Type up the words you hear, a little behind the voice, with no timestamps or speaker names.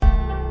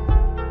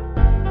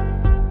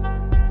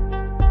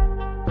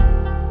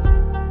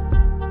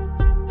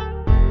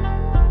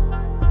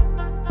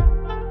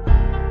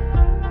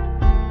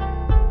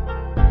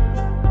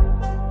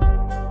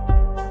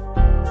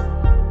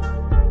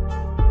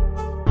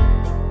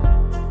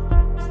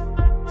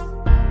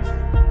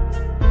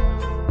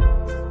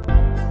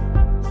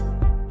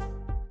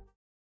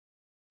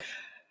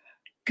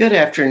Good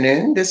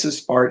afternoon. This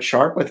is Bart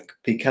Sharp with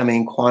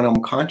Becoming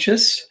Quantum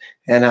Conscious,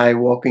 and I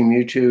welcome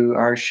you to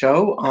our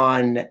show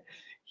on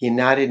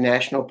United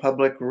National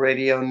Public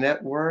Radio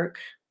Network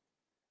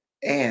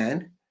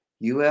and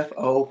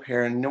UFO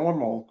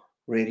Paranormal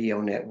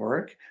Radio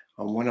Network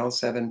on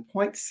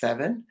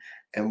 107.7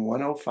 and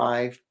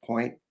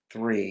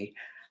 105.3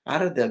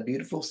 out of the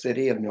beautiful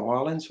city of New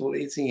Orleans,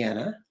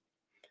 Louisiana.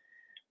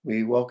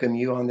 We welcome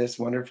you on this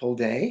wonderful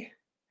day.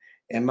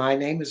 And my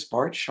name is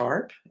Bart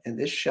Sharp, and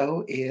this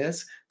show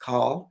is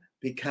called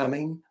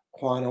Becoming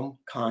Quantum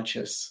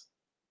Conscious.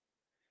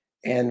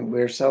 And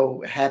we're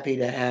so happy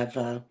to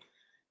have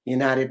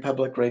United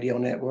Public Radio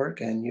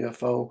Network and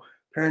UFO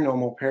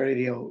Paranormal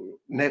Radio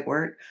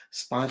Network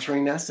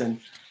sponsoring us and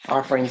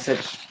offering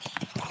such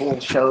cool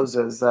shows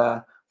as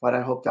what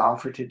I hope to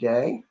offer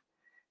today.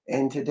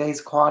 And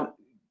today's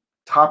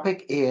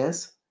topic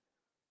is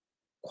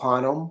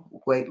quantum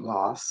weight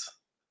loss,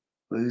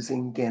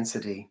 losing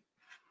density.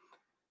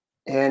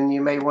 And you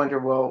may wonder,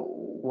 well,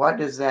 what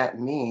does that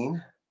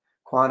mean?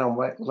 Quantum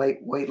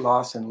weight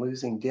loss and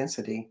losing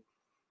density.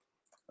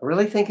 I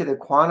really think of the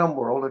quantum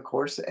world, of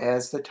course,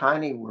 as the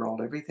tiny world,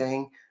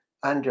 everything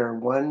under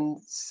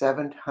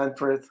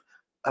 1/700th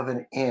of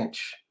an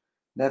inch.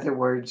 In other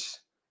words,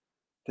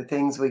 the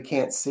things we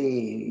can't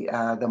see,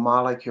 the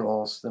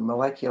molecules, the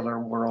molecular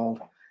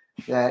world,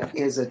 that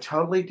is a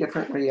totally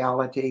different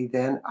reality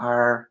than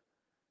our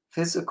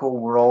physical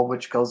world,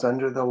 which goes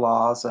under the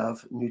laws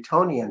of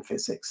Newtonian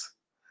physics.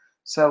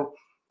 So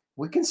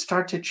we can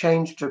start to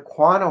change to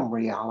quantum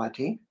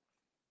reality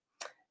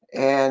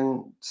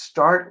and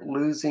start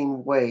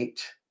losing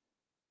weight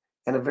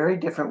in a very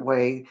different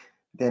way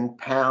than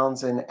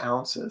pounds and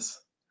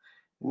ounces.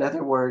 In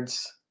other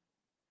words,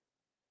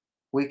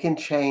 we can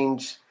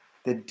change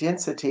the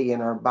density in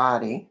our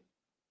body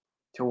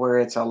to where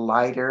it's a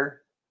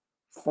lighter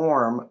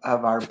form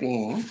of our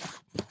being,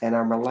 and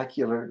our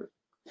molecular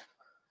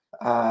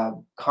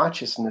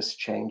consciousness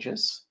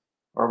changes,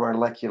 or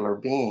molecular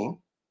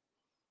being.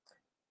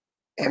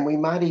 And we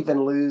might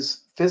even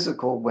lose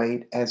physical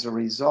weight as a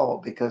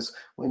result, because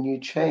when you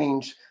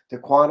change the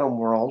quantum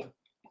world,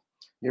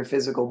 your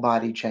physical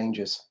body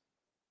changes.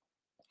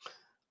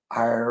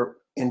 Our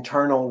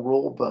internal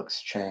rule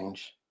books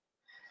change,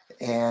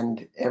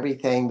 and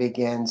everything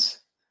begins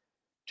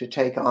to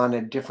take on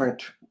a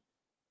different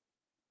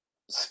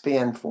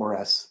spin for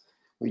us.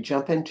 We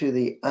jump into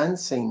the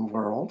unseen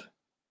world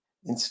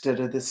instead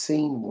of the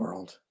seen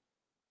world.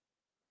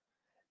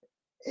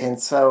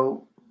 And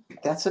so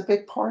that's a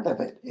big part of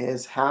it,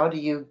 is how do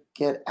you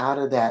get out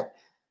of that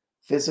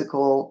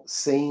physical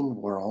seen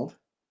world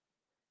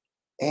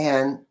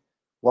and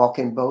walk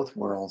in both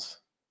worlds?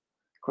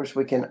 Of course,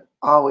 we can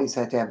always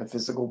have to have a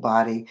physical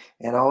body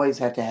and always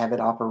have to have it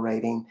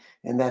operating.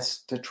 And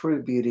that's the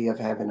true beauty of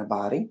having a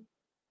body.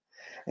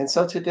 And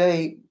so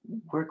today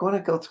we're going to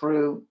go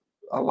through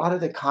a lot of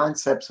the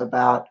concepts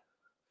about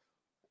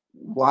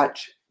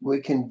what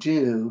we can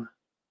do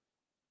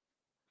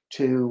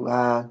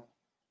to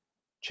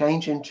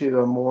change into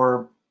a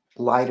more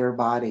lighter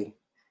body,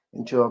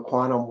 into a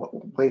quantum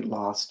weight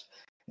loss.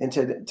 And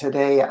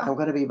today I'm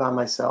going to be by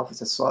myself.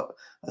 It's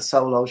a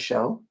solo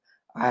show.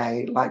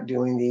 I like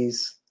doing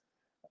these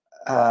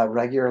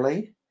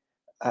regularly.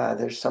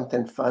 There's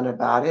something fun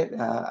about it.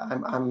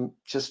 I'm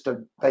just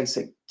a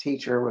basic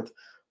teacher with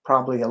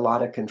probably a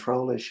lot of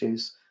control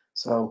issues.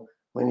 So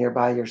when you're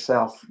by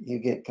yourself, you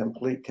get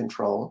complete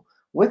control,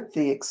 with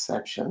the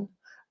exception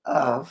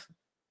of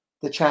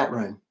the chat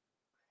room.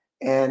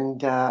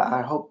 And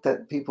I hope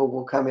that people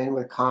will come in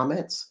with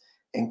comments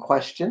and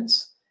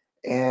questions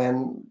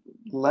and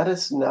let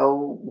us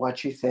know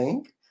what you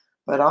think,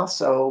 but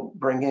also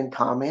bring in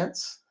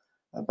comments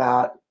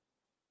about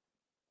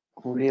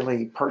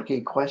really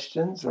perky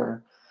questions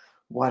or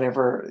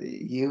whatever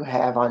you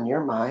have on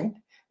your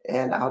mind.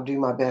 And I'll do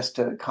my best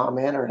to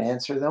comment or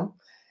answer them.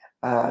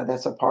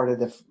 That's a part of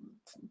the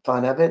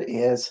fun of it,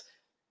 is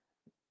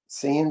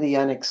seeing the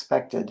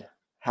unexpected.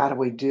 How do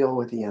we deal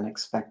with the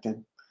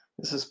unexpected?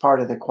 This is part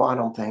of the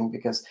quantum thing,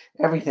 because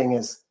everything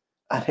is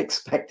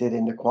unexpected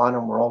in the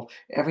quantum world.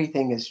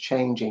 Everything is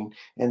changing,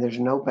 and there's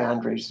no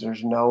boundaries.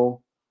 There's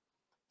no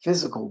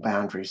physical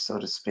boundaries, so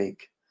to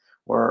speak.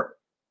 We're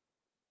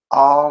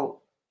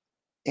all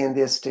in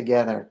this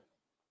together.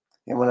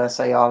 And when I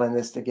say all in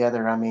this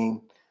together, I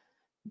mean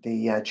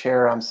the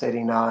chair I'm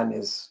sitting on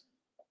is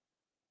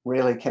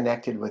really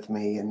connected with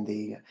me, and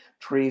the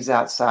trees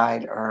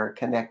outside are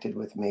connected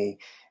with me.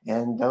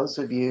 And those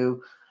of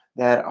you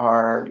that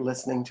are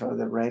listening to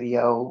the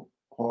radio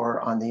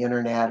or on the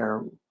internet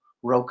or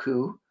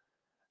Roku,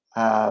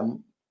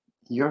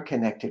 you're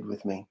connected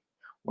with me.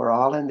 We're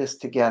all in this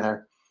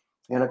together.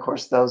 And of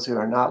course, those who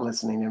are not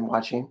listening and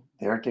watching,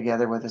 they're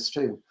together with us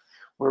too.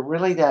 We're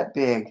really that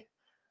big.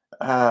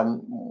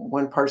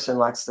 One person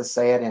likes to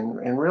say it,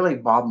 and really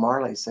Bob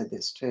Marley said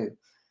this too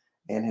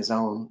in his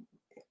own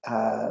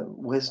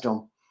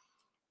wisdom.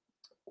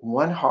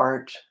 One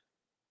heart,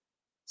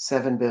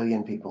 7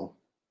 billion people.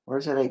 Or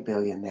is it 8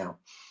 billion now?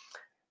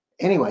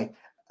 Anyway,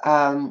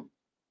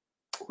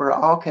 we're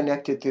all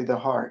connected through the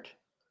heart.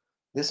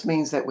 This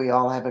means that we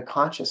all have a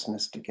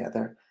consciousness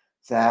together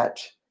that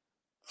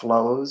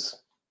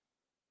flows,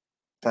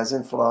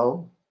 doesn't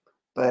flow,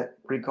 but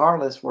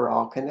regardless, we're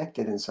all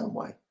connected in some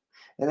way.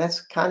 And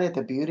that's kind of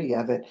the beauty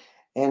of it.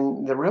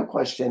 And the real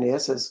question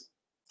is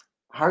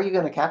how are you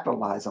going to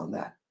capitalize on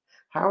that?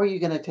 How are you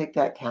going to take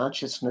that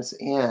consciousness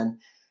in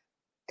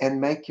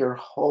and make your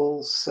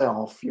whole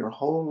self, your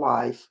whole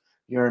life,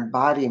 your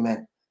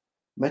embodiment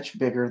much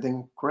bigger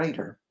than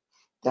greater?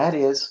 That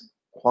is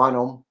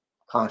quantum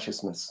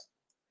consciousness,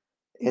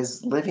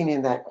 is living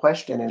in that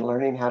question and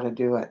learning how to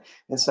do it.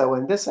 And so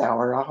in this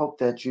hour, I hope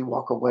that you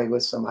walk away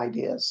with some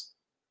ideas.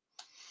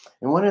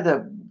 And one of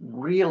the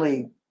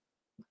really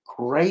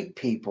great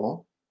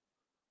people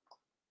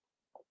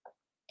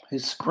who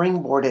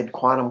springboarded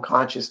quantum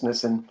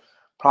consciousness, and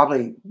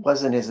probably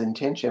wasn't his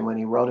intention when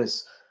he wrote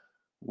his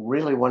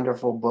really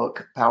wonderful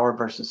book, Power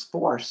versus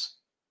Force.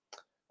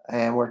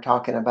 And we're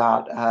talking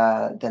about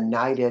the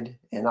knighted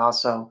and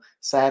also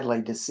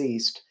sadly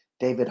deceased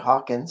David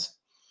Hawkins.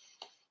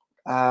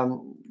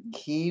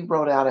 He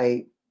wrote out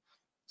a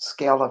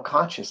scale of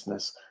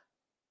consciousness,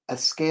 a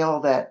scale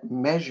that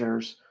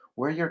measures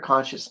where your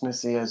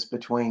consciousness is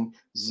between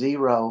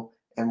 0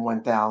 and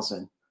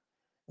 1,000.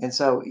 And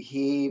so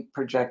he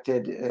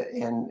projected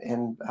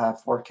and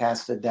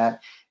forecasted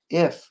that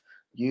if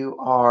you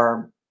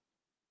are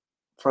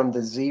from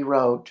the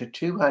 0 to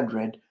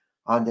 200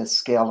 on this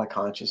scale of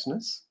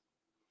consciousness,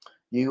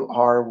 you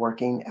are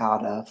working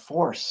out of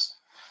force,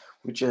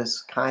 which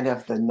is kind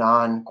of the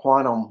non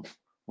quantum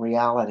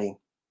reality.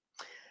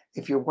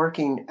 If you're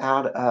working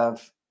out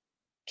of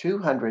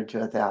 200 to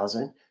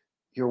 1,000,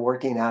 you're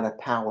working out of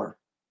power.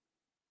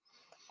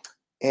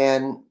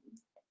 And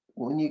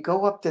when you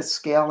go up this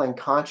scale in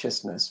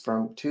consciousness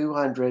from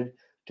 200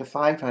 to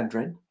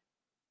 500,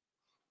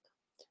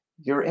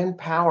 you're in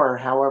power.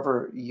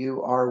 However,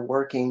 you are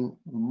working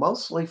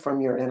mostly from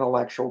your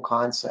intellectual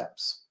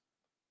concepts.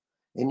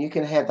 And you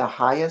can have the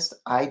highest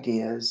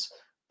ideas,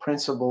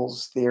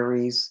 principles,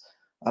 theories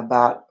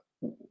about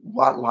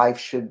what life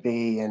should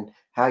be and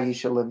how you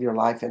should live your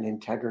life in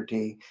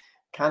integrity,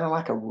 kind of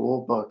like a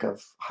rule book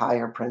of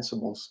higher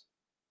principles.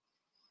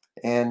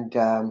 And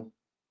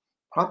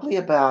probably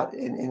about,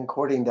 in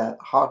according to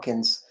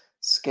Hawkins'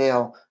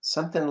 scale,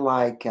 something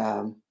like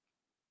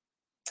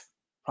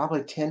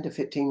probably 10 to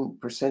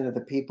 15% of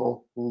the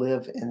people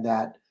live in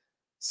that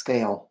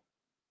scale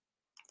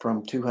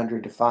from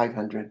 200 to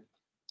 500,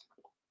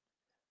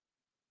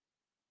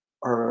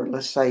 or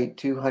let's say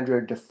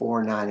 200 to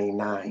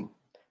 499.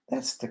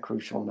 That's the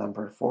crucial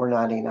number,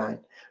 499.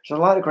 There's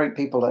a lot of great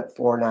people at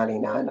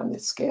 499 on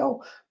this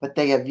scale, but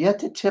they have yet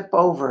to tip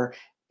over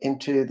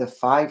into the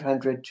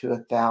 500 to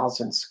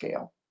 1,000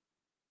 scale.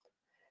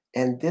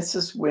 And this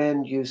is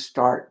when you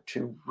start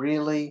to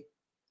really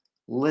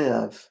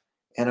live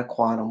in a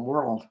quantum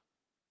world.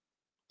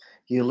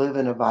 You live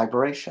in a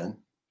vibration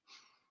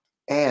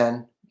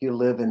and you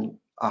live in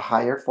a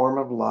higher form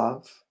of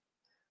love,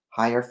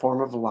 higher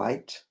form of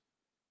light.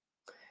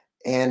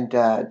 And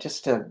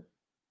just to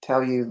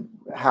tell you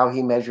how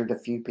he measured a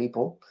few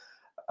people,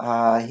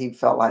 he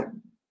felt like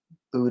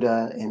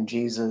Buddha and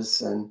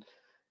Jesus and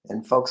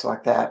folks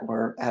like that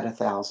were at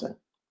 1,000.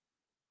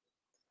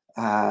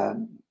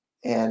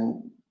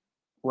 And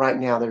right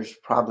now, there's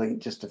probably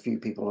just a few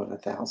people at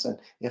 1,000,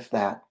 if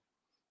that,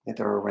 if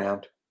they're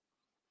around.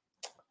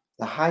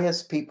 The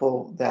highest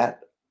people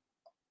that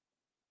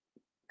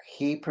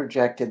he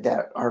projected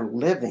that are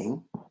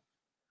living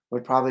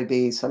would probably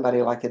be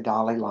somebody like the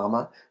Dalai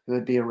Lama, who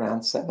would be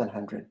around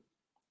 700.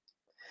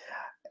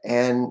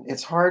 And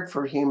it's hard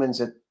for humans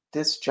at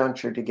this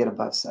juncture to get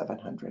above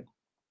 700.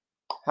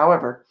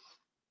 However,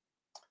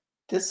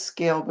 this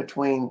scale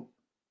between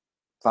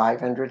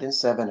 500 and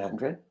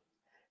 700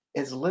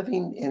 is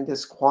living in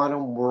this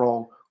quantum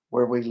world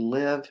where we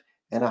live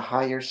in a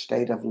higher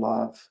state of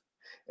love.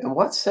 And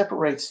what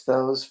separates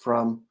those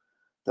from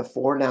the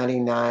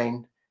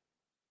 499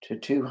 to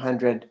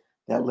 200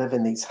 that live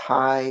in these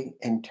high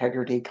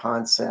integrity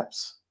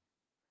concepts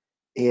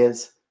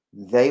is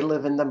they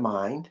live in the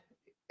mind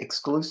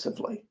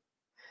exclusively.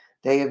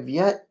 They have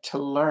yet to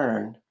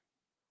learn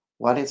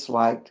what it's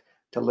like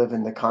to live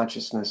in the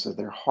consciousness of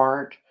their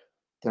heart,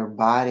 their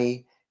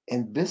body,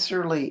 and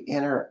viscerally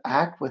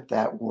interact with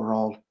that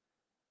world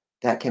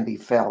that can be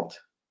felt.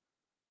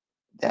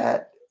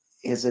 That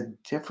is a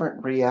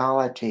different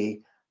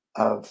reality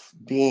of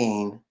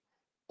being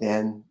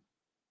than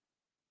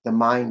the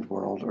mind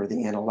world or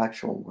the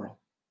intellectual world.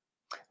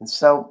 And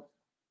so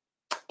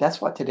that's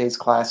what today's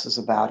class is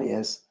about,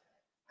 is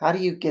how do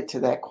you get to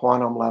that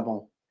quantum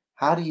level?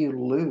 How do you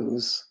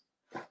lose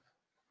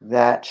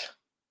that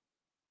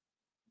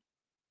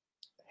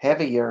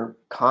heavier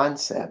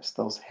concepts,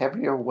 those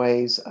heavier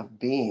ways of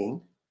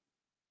being,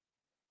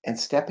 and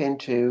step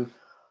into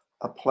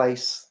a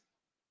place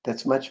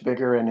that's much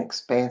bigger and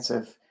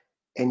expansive,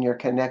 and you're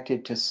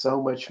connected to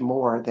so much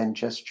more than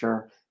just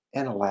your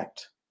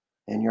intellect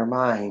and your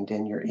mind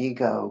and your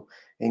ego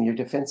and your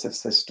defensive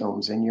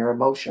systems and your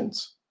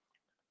emotions.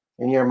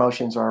 And your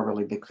emotions are a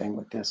really big thing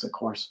with this, of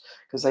course,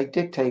 because they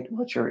dictate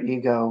what your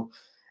ego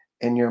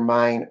and your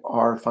mind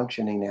are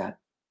functioning at.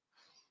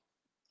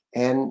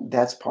 And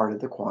that's part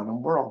of the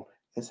quantum world,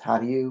 is how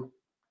do you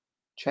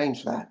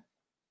change that?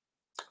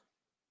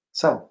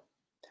 So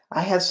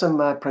I have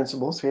some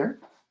principles here.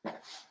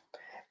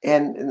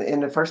 And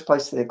in the first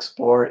place to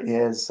explore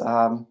is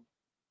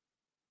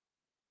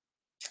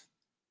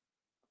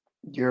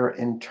your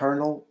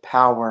internal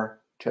power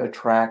to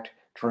attract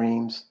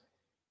dreams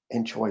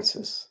and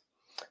choices.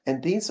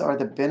 And these are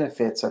the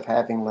benefits of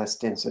having less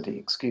density.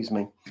 Excuse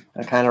me,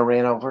 I kind of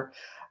ran over.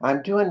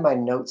 I'm doing my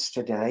notes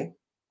today.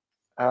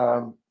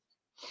 Um,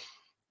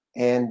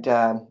 and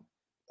I'm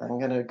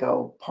going to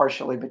go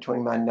partially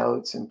between my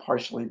notes and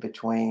partially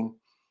between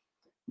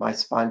my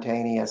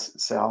spontaneous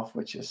self,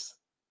 which is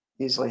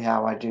usually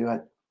how I do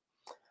it.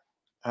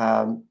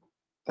 Um,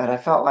 but I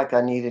felt like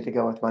I needed to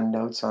go with my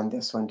notes on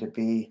this one to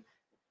be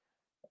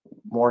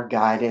more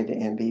guided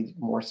and be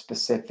more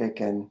specific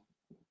and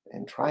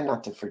try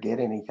not to forget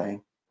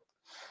anything,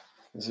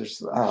 because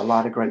there's a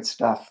lot of great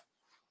stuff.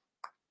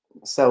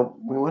 So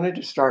we wanted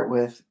to start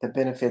with the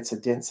benefits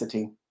of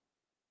density,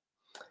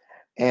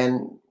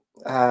 and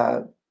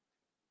uh,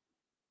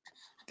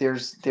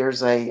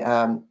 there's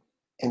a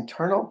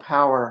internal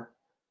power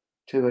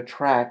to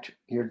attract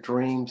your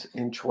dreams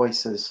and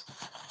choices.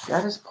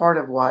 That is part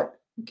of what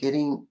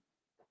getting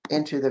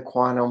into the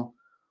quantum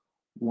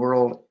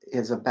world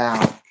is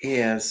about,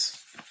 is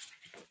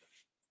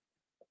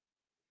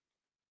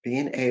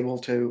being able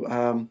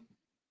to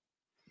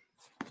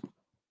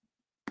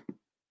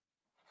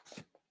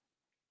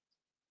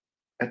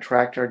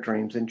attract our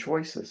dreams and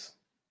choices.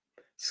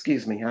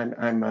 Excuse me,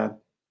 I'm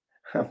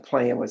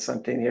playing with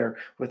something here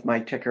with my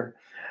ticker.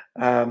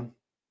 Um,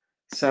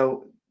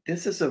 so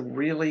this is a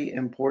really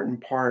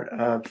important part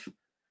of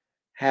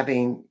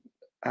having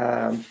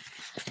um,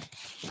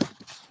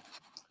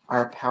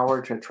 our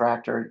power to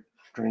attract our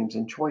dreams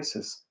and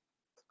choices.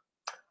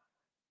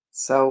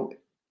 So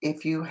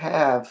if you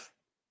have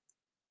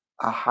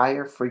a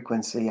higher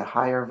frequency, a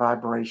higher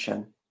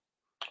vibration,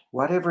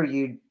 whatever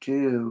you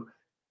do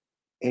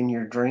in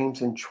your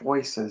dreams and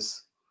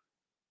choices,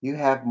 you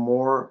have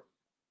more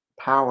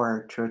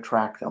power to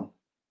attract them.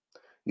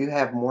 You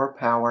have more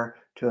power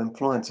to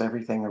influence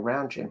everything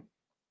around you.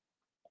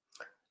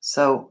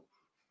 So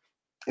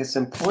it's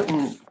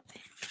important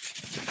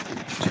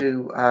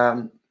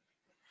to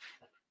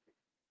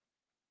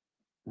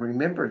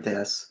remember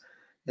this,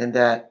 and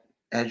that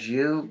as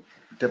you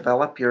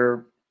develop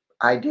your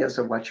ideas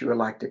of what you would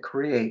like to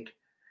create,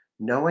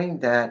 knowing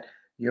that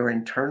your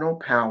internal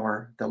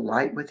power, the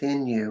light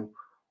within you,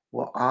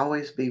 will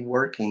always be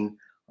working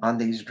on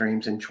these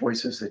dreams and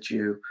choices that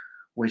you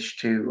wish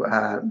to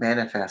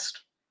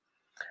manifest.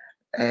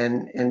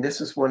 And this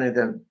is one of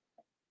the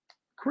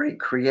great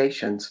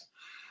creations.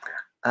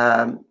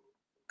 Um,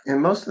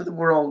 and most of the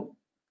world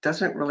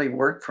doesn't really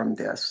work from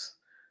this.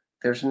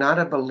 There's not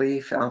a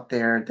belief out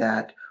there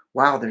that,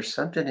 wow, there's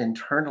something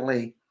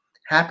internally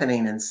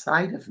happening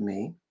inside of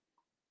me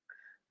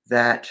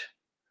that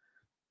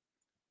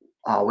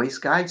always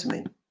guides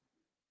me.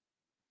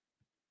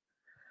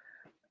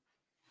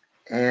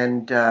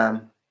 And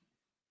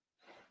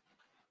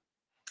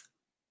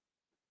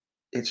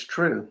it's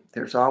true.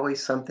 There's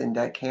always something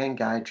that can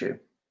guide you.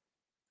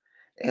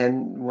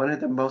 And one of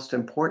the most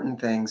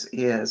important things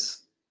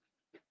is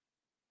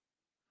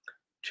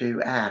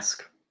to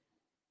ask,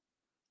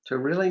 to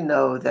really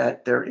know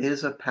that there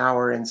is a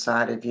power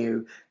inside of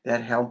you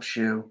that helps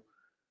you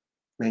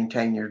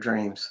maintain your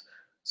dreams.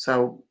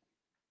 So,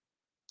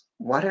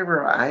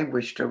 whatever I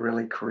wish to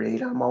really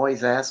create, I'm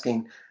always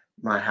asking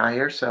my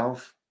higher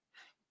self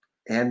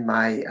and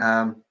my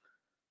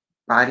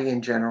body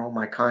in general,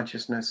 my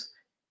consciousness,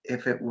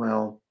 if it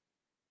will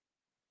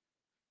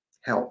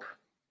help.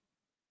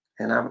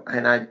 And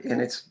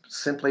it's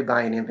simply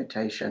by an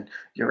invitation.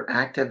 You're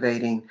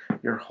activating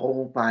your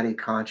whole body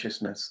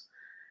consciousness.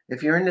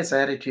 If you're in this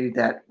attitude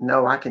that,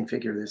 no, I can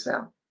figure this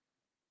out,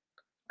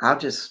 I'll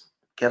just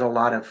get a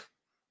lot of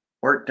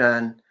work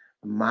done,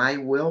 my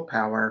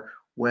willpower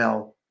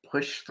will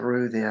push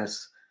through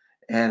this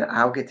and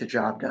I'll get the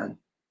job done.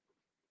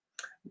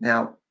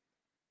 Now,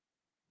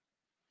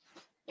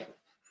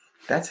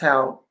 that's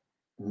how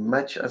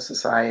much of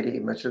society,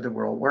 much of the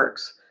world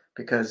works,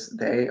 because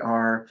they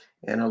are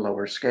in a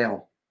lower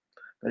scale.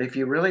 But if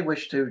you really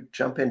wish to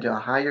jump into a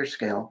higher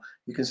scale,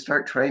 you can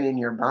start training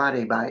your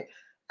body by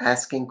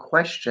asking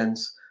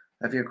questions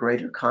of your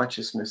greater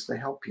consciousness to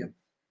help you.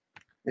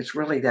 It's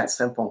really that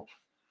simple.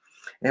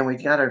 And we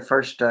got our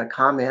first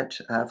comment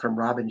from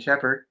Robin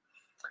Shepard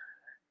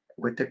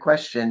with the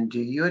question: do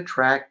you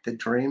attract the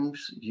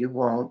dreams you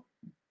want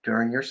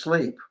during your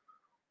sleep,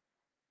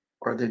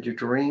 or the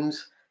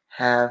dreams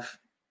have,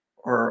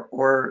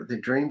 or the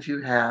dreams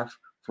you have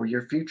for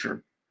your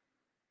future?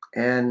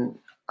 And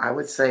I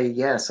would say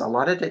yes. A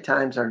lot of the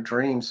times our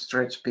dreams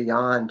stretch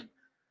beyond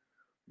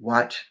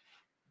what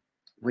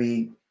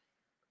we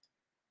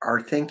are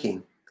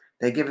thinking.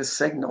 They give us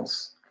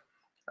signals.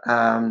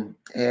 And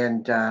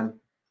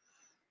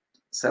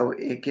so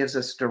it gives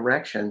us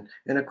direction.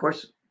 And of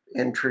course,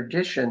 in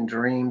tradition,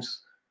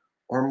 dreams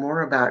or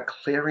more about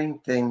clearing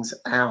things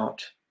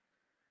out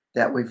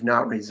that we've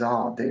not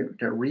resolved.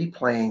 They're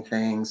replaying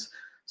things,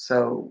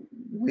 so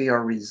we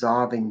are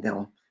resolving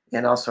them.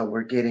 And also,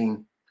 we're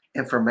getting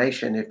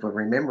information, if we're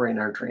remembering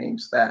our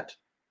dreams, that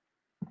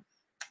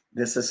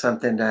this is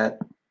something that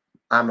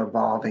I'm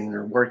evolving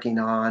or working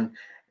on.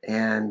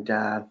 And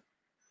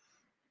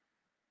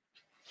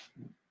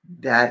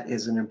that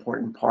is an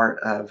important part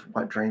of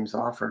what dreams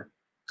offer.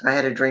 I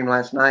had a dream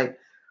last night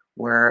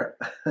where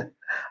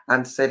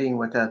I'm sitting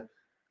with a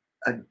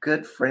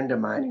good friend of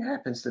mine who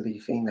happens to be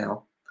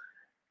female,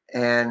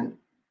 and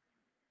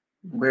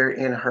we're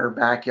in her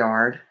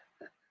backyard,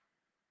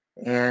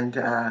 and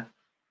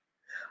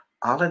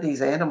all of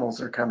these animals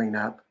are coming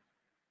up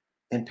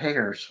in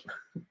pairs.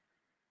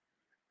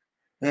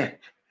 and,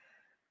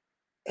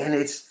 and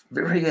it's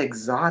very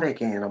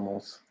exotic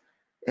animals.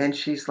 And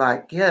she's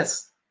like,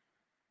 yes,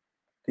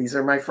 these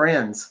are my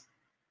friends,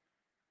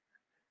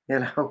 you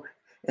know.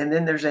 And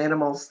then there's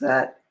animals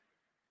that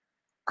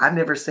I've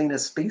never seen a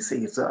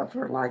species of,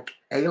 or like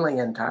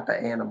alien type of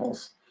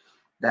animals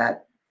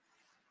that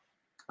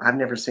I've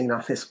never seen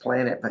on this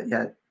planet, but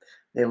yet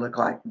they look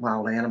like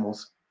wild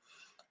animals.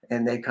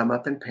 And they come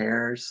up in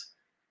pairs,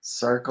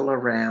 circle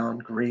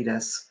around, greet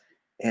us.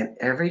 And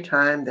every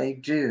time they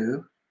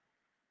do,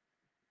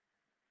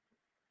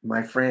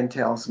 my friend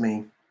tells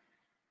me,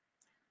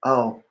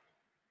 oh,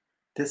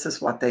 this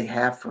is what they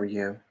have for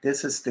you.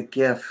 This is the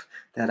gift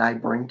that I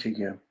bring to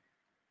you.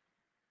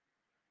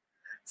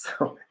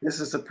 So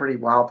this is a pretty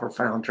wild,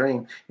 profound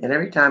dream. And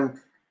every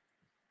time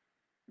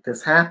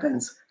this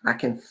happens, I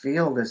can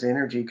feel this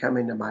energy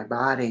coming to my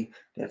body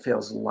that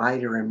feels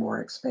lighter and more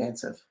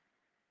expansive.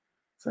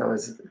 So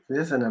is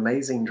this an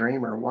amazing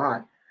dream or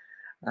what?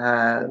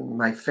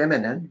 My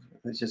feminine,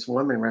 which this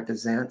woman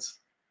represents,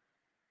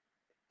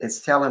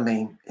 is telling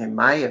me, in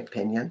my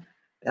opinion,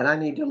 that I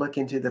need to look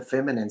into the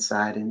feminine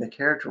side, and the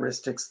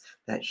characteristics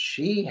that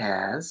she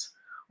has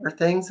are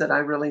things that I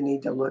really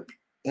need to look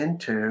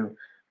into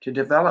to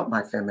develop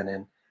my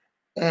feminine.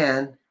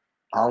 And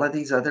all of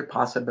these other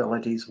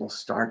possibilities will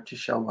start to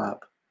show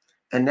up.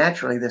 And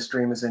naturally, this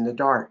dream is in the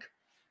dark.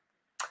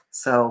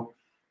 So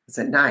it's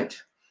at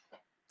night.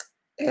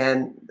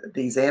 And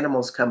these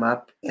animals come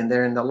up and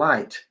they're in the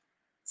light.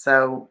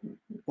 So,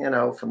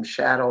 from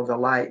shadow to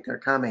light, they're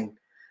coming.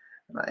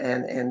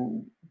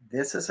 And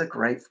this is a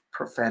great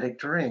prophetic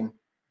dream.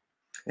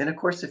 And of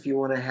course, if you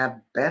want to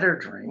have better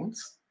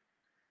dreams,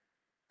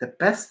 the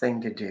best thing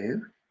to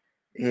do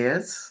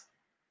is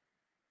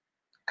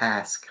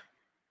ask.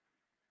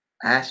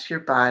 Ask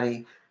your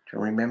body to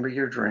remember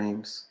your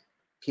dreams.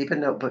 Keep a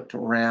notebook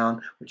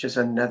around, which is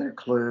another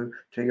clue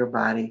to your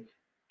body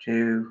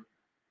to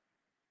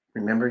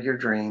remember your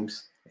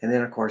dreams. And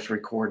then, of course,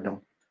 record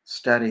them,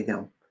 study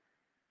them.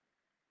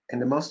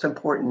 And the most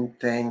important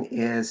thing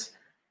is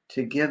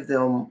to give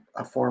them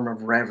a form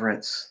of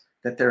reverence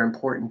that they're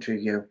important to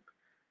you.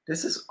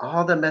 This is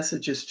all the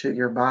messages to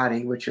your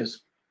body, which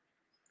is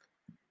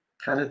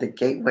kind of the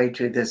gateway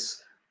to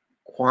this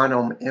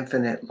quantum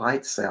infinite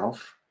light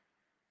self,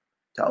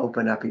 to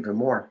open up even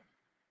more.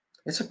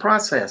 It's a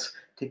process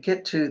to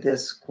get to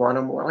this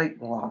quantum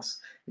light loss,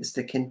 is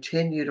to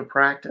continue to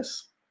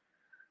practice.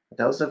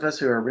 Those of us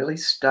who are really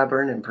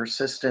stubborn and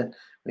persistent,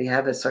 we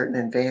have a certain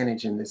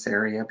advantage in this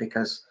area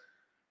because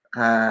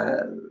uh,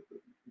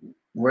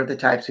 we're the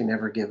types who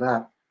never give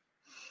up.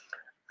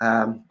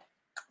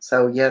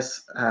 So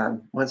yes,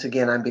 once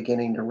again, I'm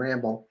beginning to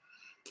ramble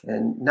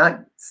and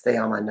not stay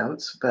on my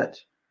notes, but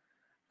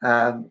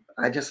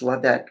I just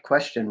love that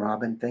question,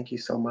 Robin. Thank you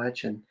so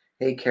much. And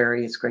hey,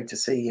 Carrie, it's great to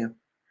see you.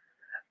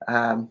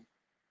 Um,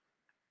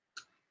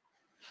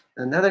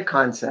 Another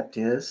concept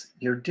is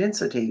your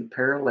density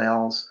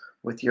parallels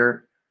with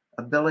your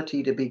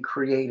ability to be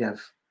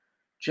creative,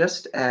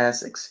 just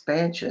as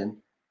expansion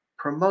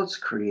promotes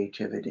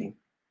creativity.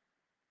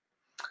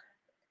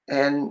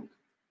 And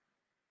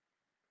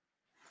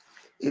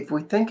if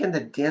we think in the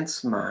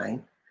dense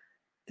mind,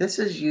 this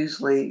is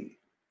usually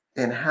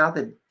in how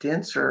the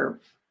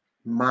denser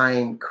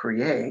mind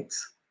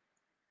creates.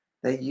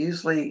 They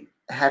usually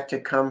have to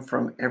come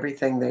from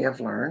everything they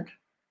have learned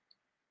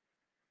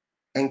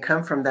and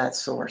come from that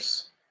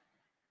source.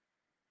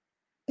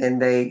 And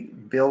they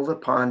build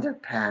upon their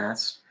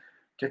past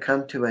to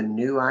come to a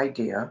new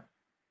idea.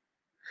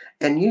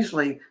 And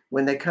usually,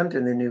 when they come to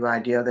the new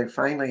idea, they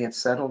finally have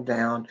settled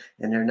down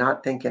and they're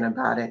not thinking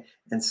about it,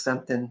 and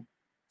something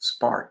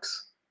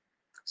sparks.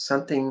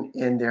 Something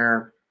in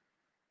their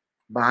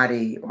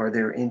body or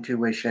their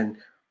intuition,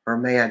 or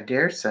may I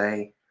dare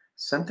say,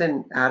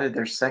 something out of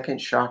their second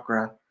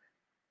chakra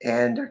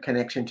and their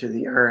connection to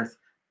the earth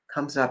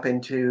comes up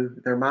into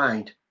their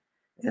mind.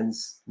 And,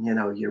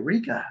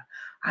 eureka,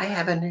 I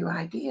have a new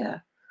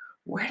idea.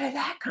 Where did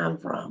that come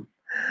from?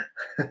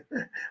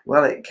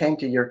 Well, it came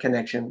to your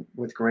connection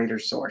with greater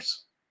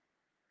source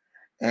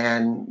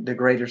and the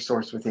greater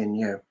source within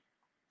you.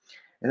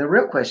 And the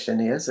real question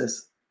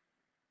is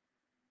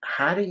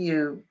how do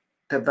you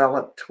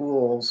develop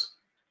tools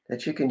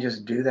that you can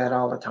just do that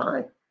all the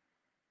time?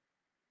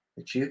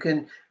 That you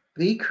can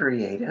be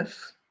creative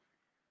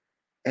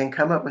and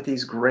come up with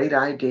these great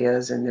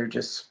ideas, and they're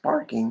just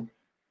sparking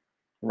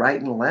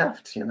right and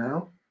left,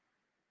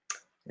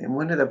 And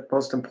one of the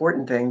most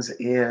important things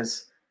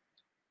is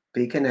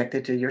be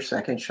connected to your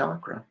second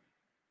chakra,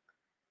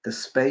 the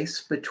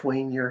space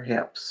between your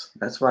hips.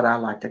 That's what I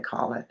like to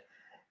call it.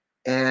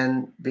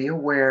 And be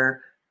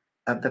aware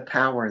of the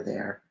power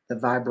there, the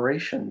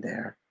vibration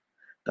there,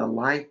 the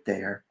light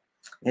there.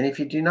 And if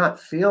you do not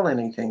feel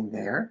anything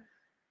there,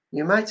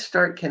 you might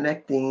start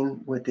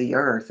connecting with the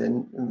earth.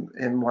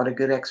 And what a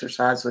good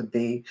exercise would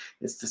be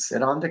is to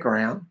sit on the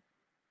ground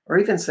or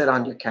even sit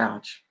on your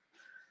couch.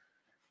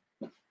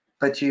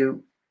 But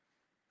you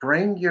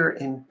bring your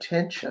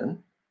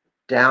intention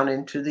down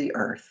into the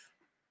earth.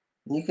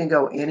 And you can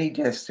go any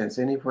distance,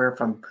 anywhere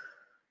from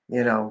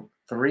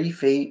 3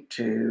 feet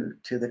to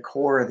the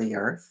core of the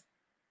earth,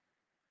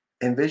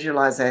 and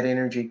visualize that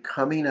energy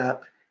coming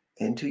up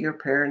into your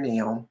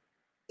perineum,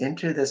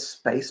 into the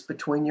space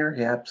between your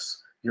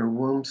hips, your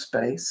womb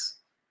space,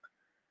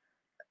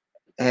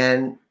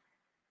 and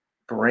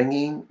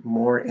bringing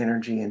more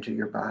energy into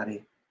your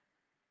body.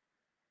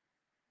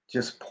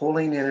 Just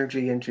pulling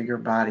energy into your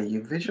body.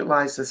 You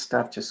visualize this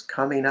stuff just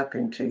coming up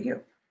into you.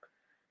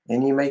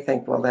 And you may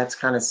think, well, that's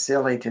kind of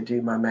silly to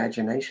do my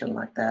imagination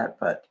like that.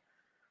 But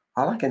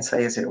all I can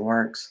say is it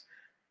works.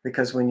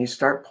 Because when you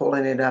start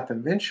pulling it up,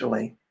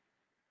 eventually,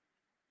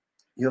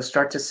 you'll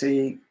start to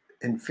see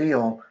and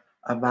feel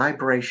a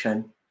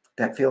vibration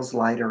that feels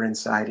lighter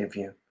inside of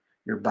you.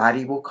 Your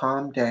body will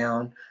calm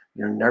down.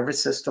 Your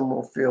nervous system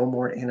will feel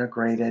more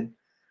integrated.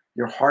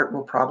 Your heart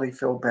will probably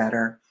feel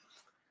better.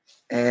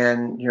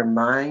 And your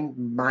mind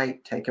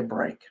might take a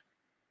break.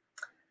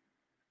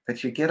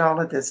 But you get all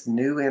of this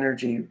new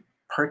energy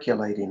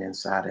percolating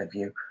inside of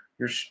you.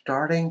 You're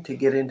starting to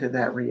get into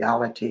that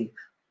reality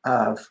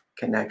of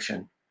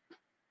connection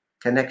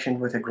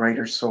with a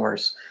greater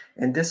source.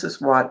 And this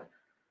is what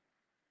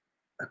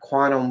a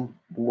quantum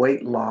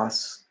weight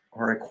loss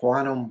or a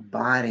quantum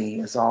body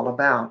is all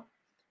about,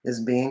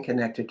 is being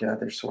connected to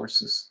other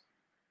sources.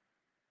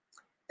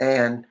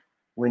 And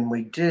when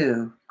we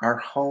do, our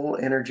whole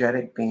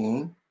energetic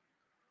being,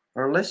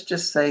 or let's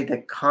just say the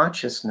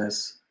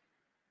consciousness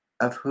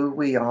of who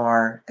we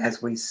are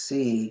as we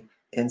see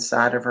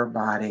inside of our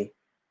body,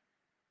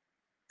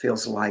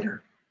 feels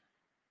lighter.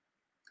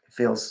 It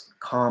feels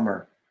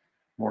calmer,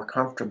 more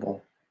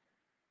comfortable.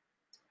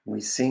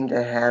 We seem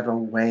to have a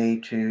way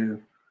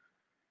to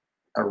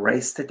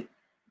erase the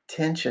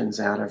tensions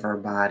out of our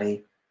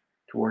body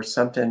to where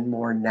something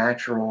more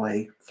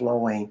naturally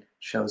flowing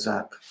shows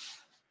up.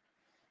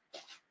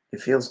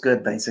 It feels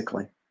good,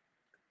 basically.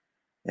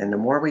 And the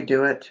more we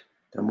do it,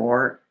 the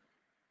more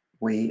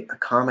we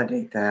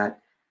accommodate that,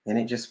 and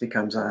it just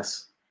becomes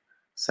us.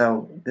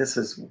 So this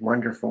is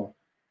wonderful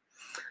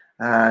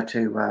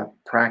to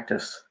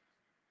practice.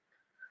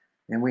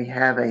 And we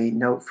have a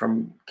note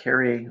from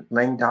Carrie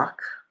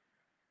Langdock.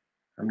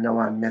 I know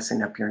I'm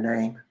messing up your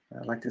name.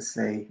 I like to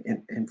say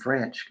in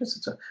French because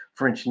it's a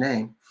French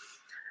name.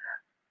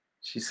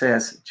 She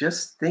says,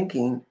 just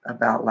thinking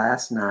about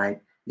last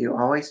night, you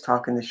always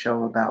talk in the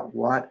show about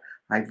what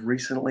I've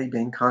recently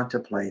been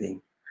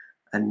contemplating.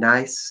 A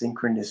nice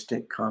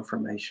synchronistic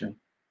confirmation.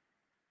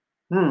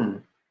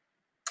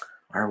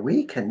 Are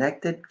we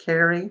connected,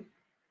 Carrie?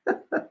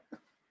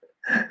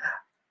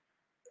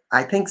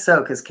 I think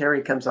so, because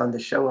Carrie comes on the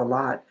show a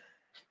lot.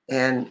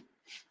 And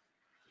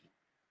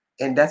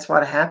that's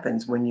what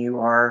happens when you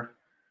are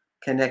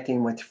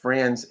connecting with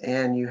friends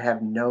and you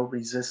have no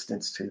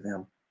resistance to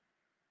them.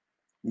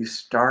 You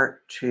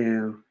start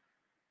to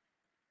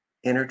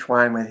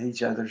intertwine with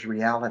each other's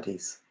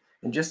realities.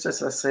 And just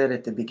as I said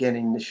at the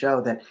beginning of the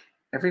show, that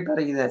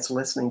everybody that's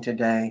listening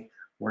today,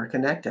 we're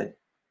connected.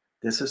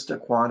 This is the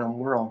quantum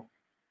world.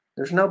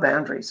 There's no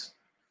boundaries.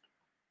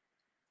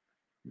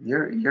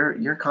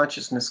 Your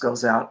consciousness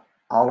goes out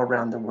all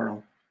around the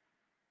world.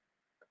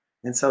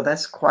 And so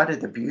that's quite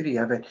the beauty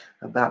of it,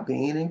 about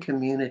being in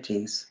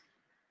communities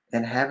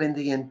and having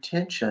the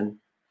intention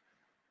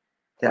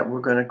that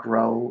we're going to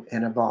grow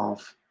and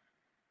evolve.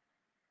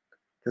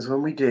 Because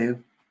when we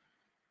do,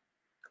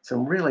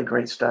 some really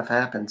great stuff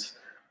happens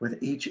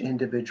with each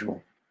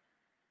individual.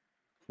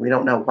 We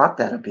don't know what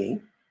that'll be,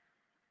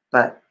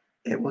 but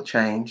it will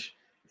change.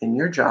 And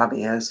your job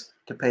is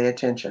to pay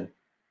attention.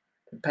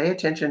 To pay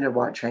attention to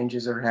what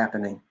changes are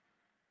happening.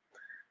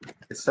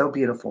 It's so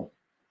beautiful.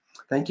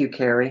 Thank you,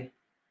 Carrie.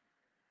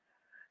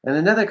 And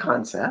another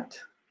concept,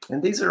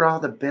 and these are all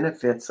the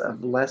benefits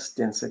of less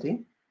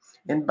density.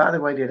 And by the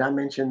way, did I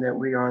mention that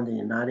we are on the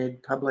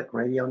United Public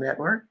Radio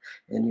Network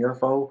and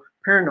UFO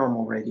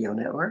Paranormal Radio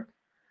Network?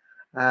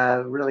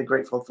 Really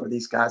grateful for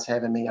these guys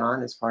having me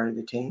on as part of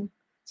the team.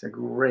 It's a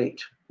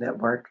great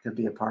network to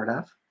be a part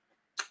of.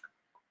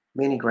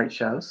 Many great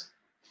shows.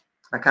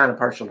 I'm kind of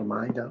partial to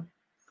mine, though.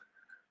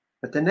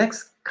 But the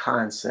next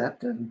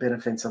concept of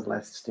benefits of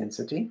less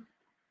density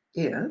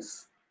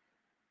is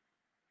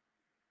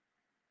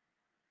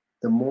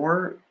the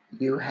more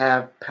you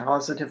have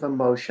positive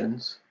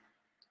emotions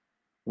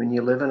when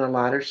you live in a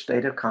lighter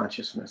state of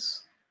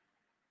consciousness.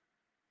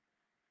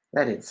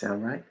 That didn't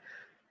sound right.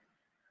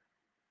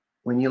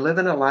 When you live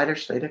in a lighter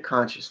state of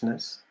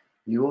consciousness,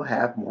 you will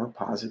have more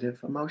positive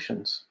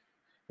emotions.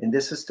 And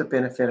this is the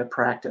benefit of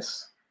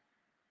practice.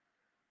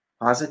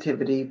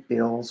 Positivity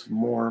builds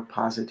more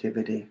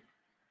positivity.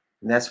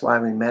 And that's why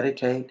we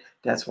meditate.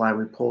 That's why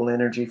we pull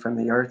energy from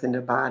the earth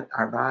into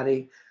our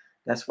body.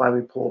 That's why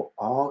we pull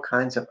all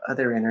kinds of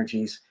other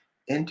energies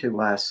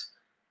into us,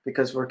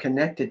 because we're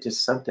connected to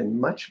something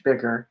much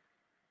bigger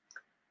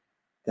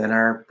than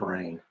our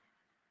brain.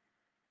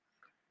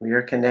 We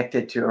are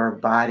connected to our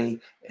body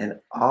and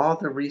all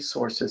the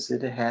resources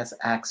that it has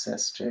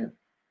access to.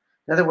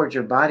 In other words,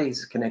 your body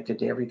is connected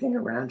to everything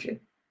around you,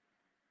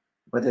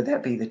 whether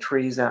that be the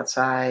trees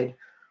outside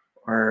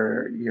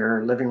or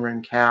your living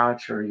room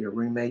couch or your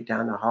roommate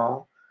down the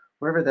hall.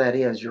 Wherever that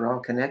is, you're all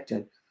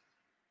connected.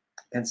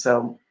 And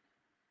so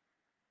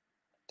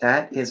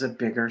that is a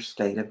bigger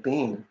state of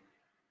being.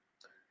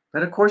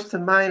 But of course, the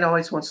mind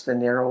always wants to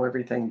narrow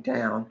everything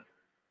down.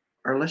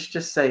 Or let's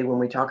just say when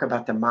we talk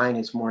about the mind,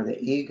 it's more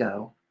the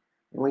ego.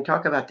 When we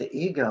talk about the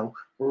ego,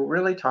 we're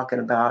really talking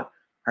about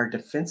our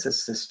defensive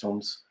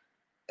systems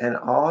and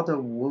all the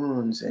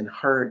wounds and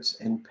hurts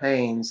and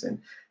pains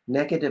and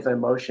negative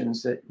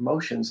emotions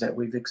that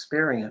we've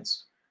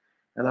experienced.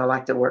 And I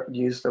like to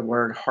use the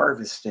word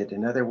harvested.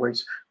 In other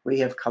words, we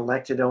have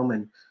collected them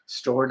and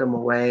stored them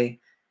away,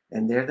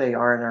 and there they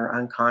are in our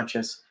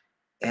unconscious,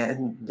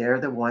 and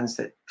they're the ones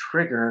that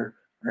trigger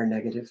our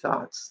negative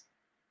thoughts.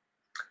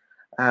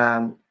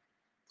 Um,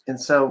 and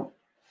so,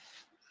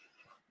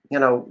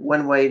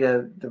 one way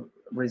to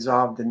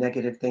resolve the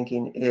negative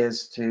thinking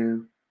is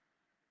to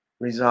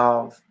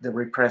resolve the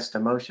repressed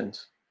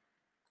emotions.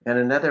 And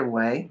another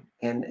way,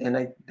 and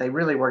they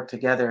really work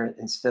together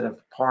instead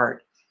of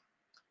apart,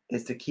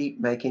 is to keep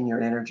making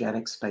your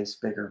energetic space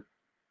bigger.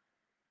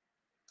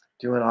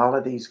 Doing all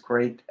of these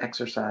great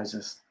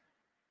exercises.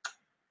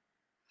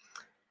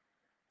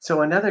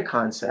 So another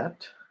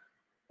concept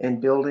in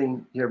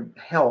building your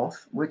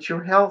health, which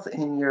your health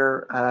and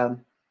your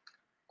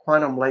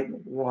quantum weight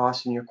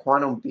loss and your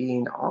quantum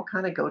being all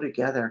kind of go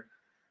together.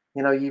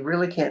 You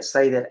really can't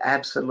say that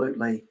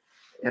absolutely,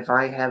 if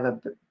I have a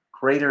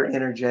greater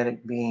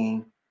energetic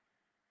being,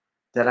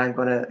 that I'm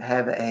going to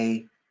have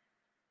a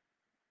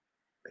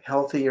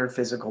healthier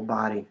physical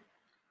body.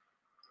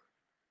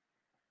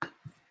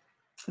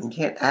 You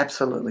can't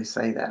absolutely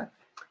say that,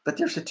 but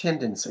there's a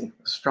tendency,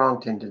 a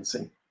strong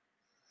tendency.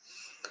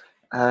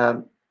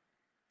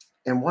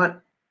 And what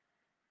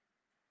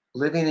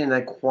living in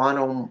a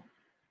quantum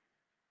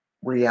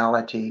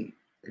reality,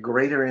 a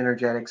greater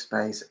energetic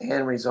space,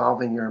 and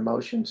resolving your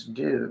emotions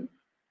do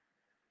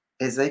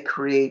is they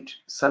create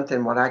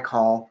something what I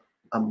call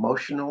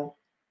emotional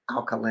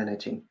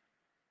alkalinity.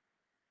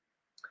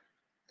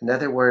 In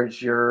other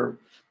words, your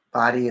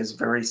body is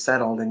very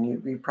settled, and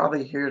you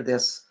probably hear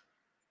this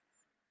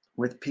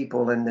with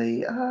people in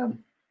the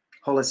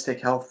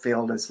holistic health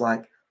field. It's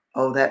like,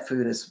 oh, that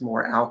food is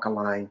more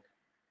alkaline,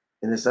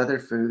 and this other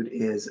food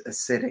is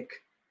acidic.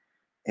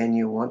 And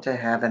you want to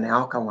have an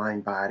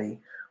alkaline body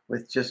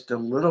with just a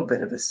little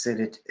bit of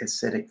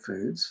acidic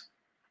foods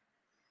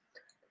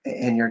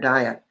in your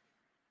diet.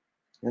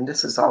 And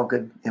this is all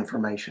good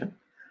information.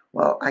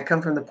 Well, I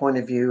come from the point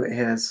of view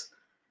is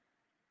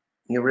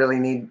you really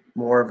need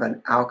more of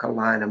an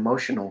alkaline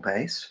emotional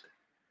base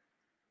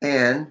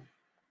and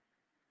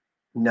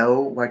know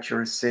what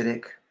your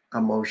acidic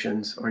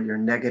emotions or your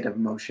negative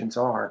emotions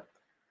are.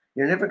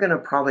 You're never going to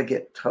probably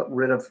get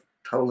rid of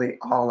totally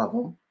all of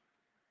them.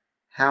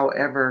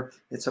 However,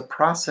 it's a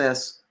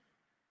process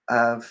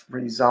of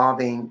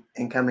resolving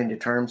and coming to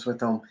terms with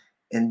them,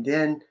 and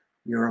then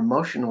your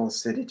emotional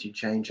acidity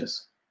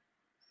changes.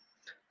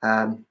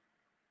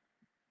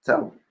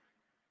 So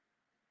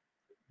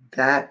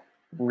that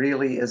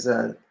really is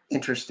a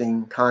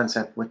interesting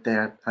concept with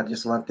that. I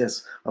just love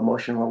this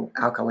emotional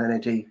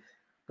alkalinity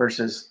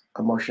versus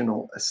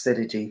emotional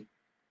acidity.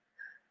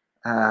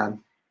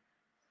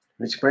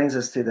 Which brings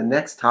us to the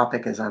next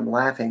topic as I'm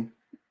laughing.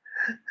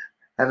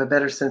 Have a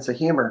better sense of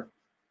humor.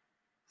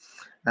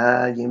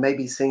 You may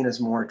be seen as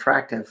more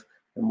attractive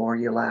the more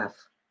you laugh.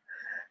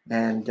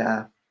 And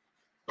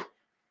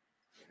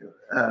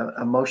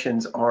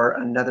emotions are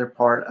another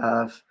part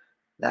of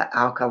that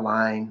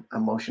alkaline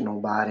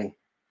emotional body.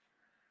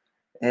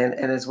 And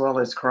as well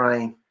as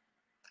crying.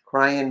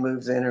 Crying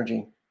moves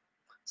energy.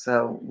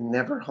 So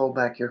never hold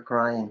back your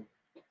crying.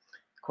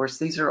 Of course,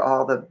 these are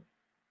all the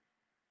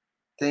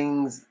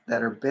things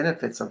that are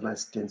benefits of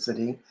less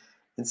density.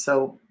 And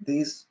so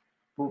these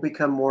will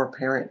become more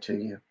apparent to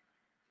you.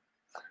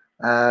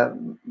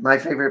 My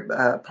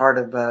favorite part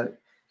of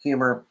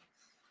humor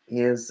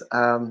is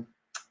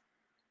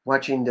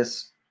watching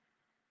this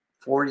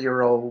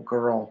 4-year-old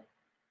girl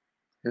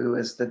who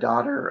is the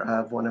daughter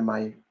of one of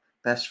my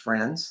best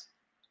friends.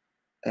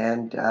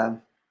 And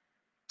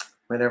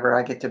whenever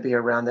I get to be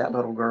around that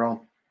little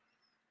girl,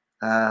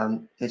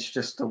 it's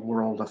just a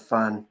world of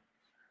fun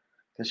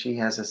because she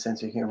has a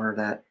sense of humor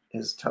that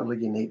is totally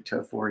unique to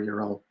a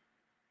 4-year-old.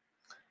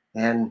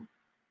 And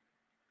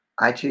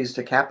I choose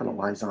to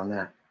capitalize on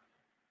that.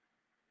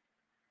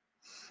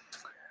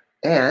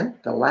 And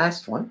the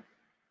last one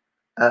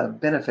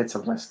benefits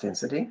of less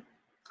density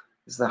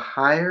is the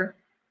higher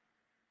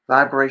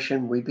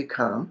vibration we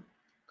become,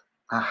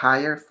 a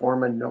higher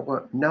form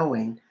of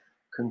knowing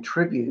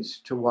contributes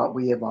to what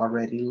we have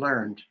already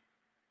learned.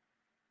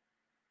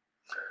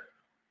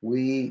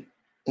 We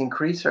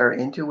increase our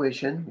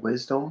intuition,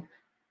 wisdom,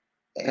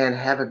 and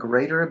have a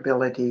greater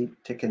ability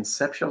to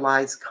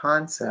conceptualize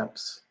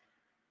concepts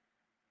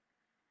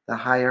the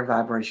higher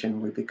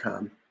vibration we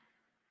become.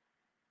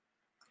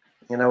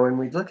 When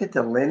we look at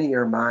the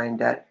linear mind,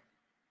 that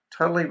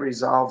totally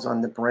resolves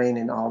on the brain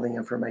and all the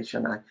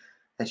information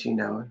as you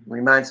know. It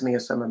reminds me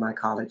of some of my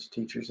college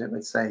teachers that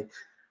would say,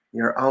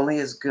 you're only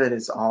as good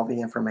as all the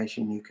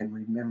information you can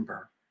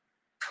remember.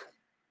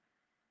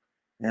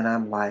 And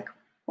I'm like,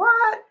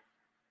 what?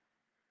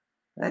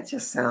 That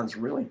just sounds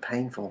really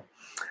painful.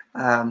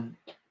 Um,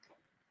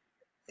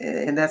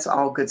 and that's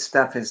all good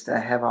stuff, is to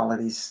have all of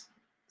these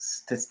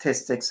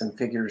statistics and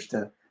figures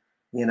to,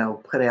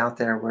 put out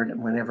there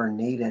whenever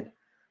needed.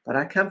 But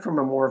I come from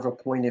a more of a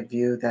point of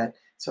view that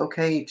it's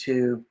okay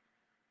to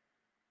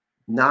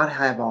not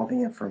have all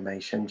the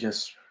information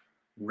just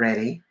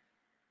ready.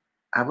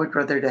 I would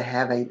rather to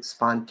have a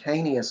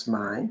spontaneous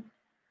mind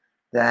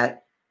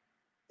that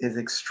is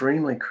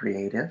extremely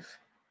creative,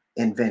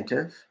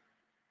 inventive,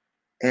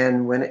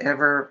 and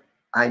whenever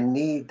I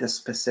need the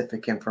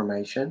specific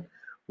information,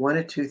 one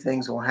of two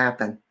things will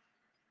happen.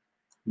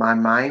 My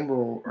mind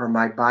will, or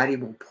my body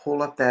will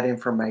pull up that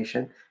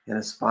information in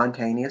a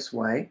spontaneous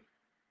way,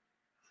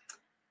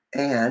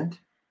 and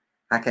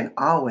I can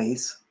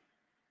always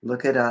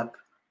look it up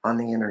on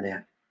the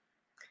internet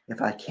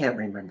if I can't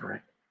remember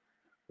it,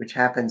 which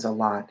happens a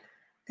lot.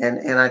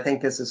 And I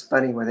think this is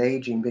funny with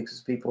aging,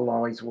 because people are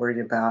always worried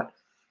about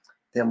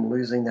them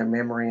losing their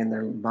memory and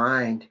their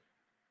mind.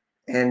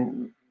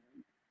 And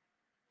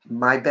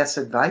my best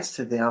advice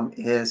to them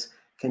is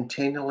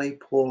continually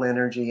pull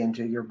energy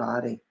into your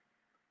body.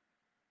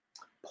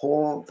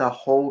 Pull the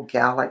whole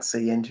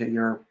galaxy into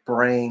your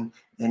brain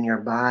and your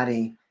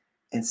body,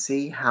 and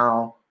see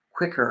how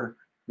quicker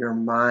your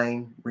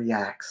mind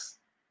reacts.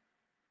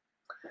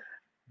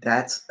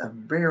 That's a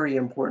very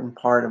important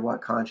part of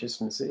what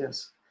consciousness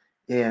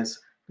is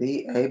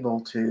be able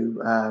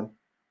to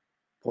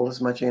pull as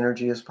much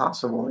energy as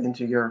possible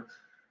into your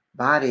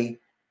body,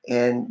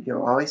 and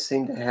you'll always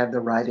seem to have the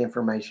right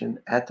information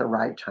at the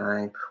right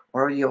time,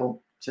 or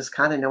you'll just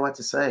kind of know what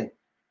to say.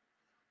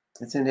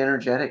 It's an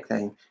energetic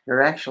thing.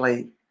 You're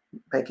actually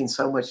making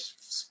so much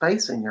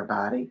space in your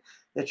body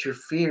that your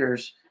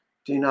fears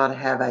do not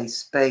have a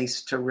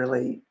space to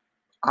really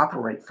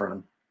operate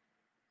from,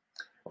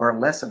 or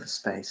less of a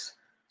space.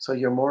 So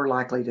you're more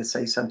likely to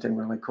say something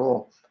really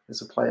cool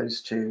as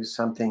opposed to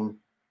something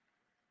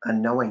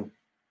unknowing.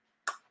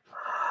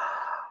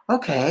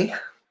 Okay,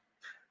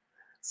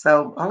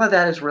 so all of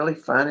that is really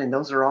fun, and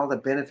those are all the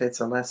benefits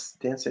of less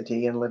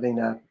density and living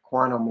a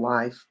quantum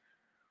life.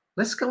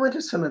 Let's go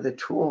into some of the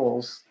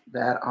tools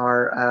that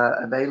are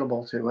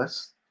available to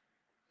us.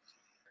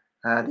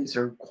 These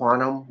are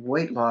quantum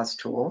weight loss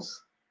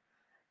tools.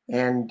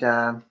 And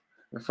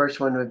the first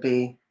one would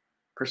be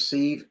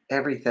perceive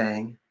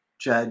everything,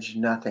 judge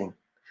nothing.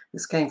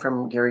 This came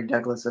from Gary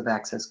Douglas of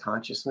Access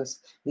Consciousness.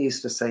 He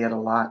used to say it a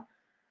lot.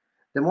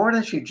 The more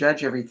that you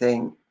judge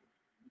everything,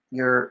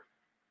 your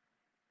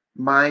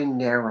mind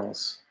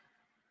narrows.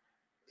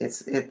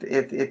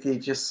 If you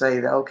just say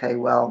that, okay,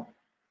 well,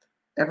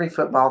 every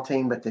football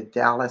team but the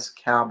Dallas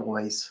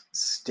Cowboys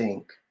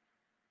stink.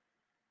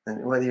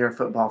 And whether you're a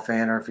football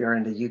fan or if you're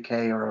in the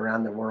UK or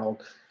around the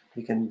world,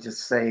 you can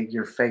just say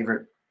your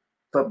favorite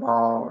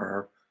football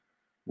or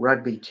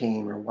rugby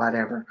team or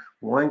whatever.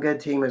 One good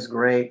team is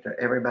great,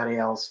 everybody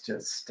else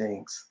just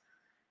stinks.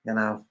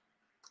 Well,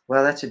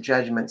 that's a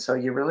judgment. So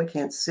you really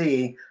can't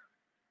see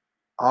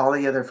all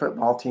the other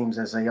football teams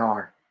as they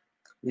are.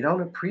 You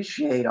don't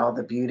appreciate all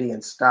the beauty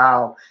and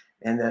style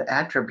and the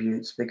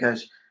attributes,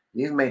 because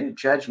you've made a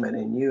judgment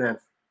and you have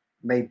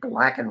made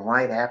black and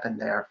white happen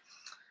there.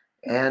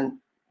 And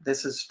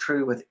this is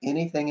true with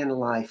anything in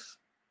life.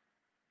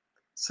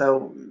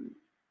 So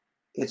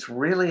it's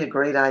really a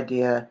great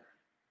idea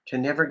to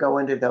never go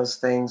into those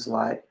things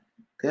like,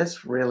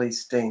 this really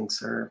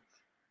stinks, or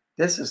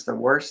this is the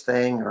worst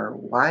thing, or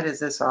why does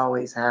this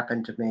always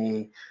happen to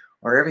me,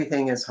 or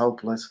everything is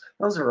hopeless.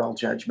 Those are all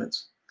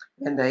judgments,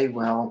 and they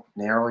will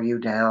narrow you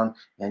down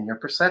in your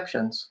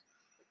perceptions.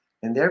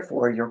 And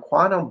therefore, your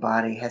quantum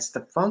body has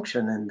to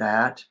function in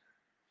that,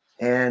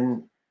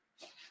 and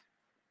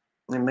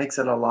it makes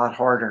it a lot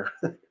harder.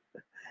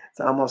 It's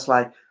almost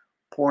like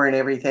pouring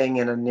everything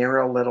in a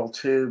narrow little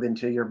tube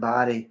into your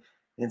body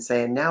and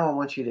saying, now I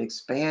want you to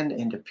expand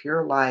into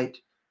pure light,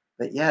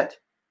 but yet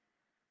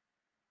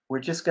we're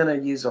just going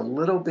to use a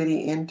little bitty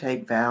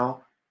intake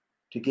valve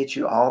to get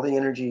you all the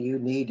energy you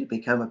need to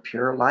become a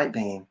pure light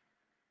being.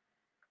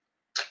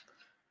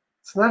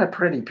 It's not a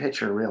pretty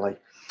picture, really.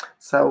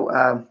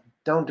 So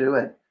don't do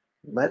it.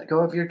 Let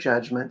go of your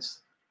judgments.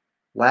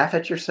 Laugh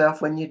at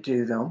yourself when you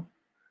do them.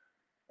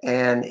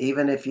 And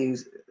even if you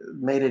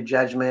made a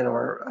judgment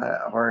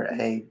or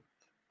a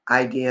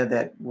idea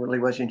that really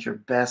wasn't your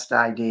best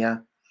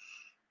idea,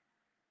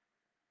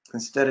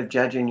 Instead of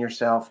judging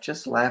yourself,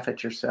 just laugh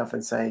at yourself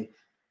and say,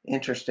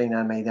 interesting,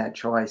 I made that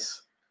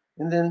choice.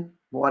 And then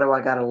what do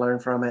I got to learn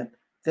from it?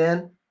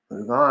 Then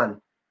move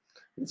on.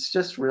 It's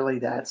just really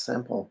that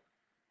simple.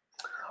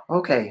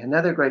 Okay,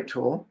 another great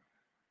tool.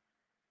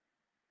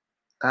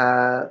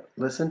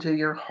 Listen to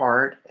your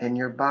heart and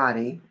your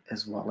body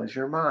as well as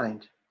your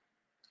mind.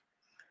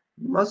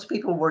 Most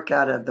people work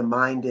out of the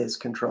mind is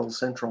control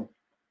central.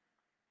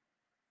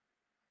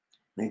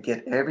 They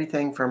get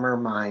everything from our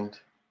mind,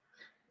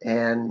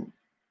 and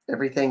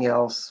everything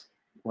else,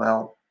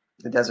 well,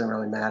 it doesn't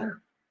really matter.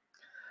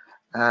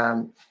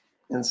 Um,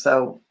 and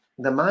so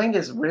the mind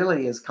is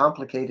really as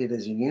complicated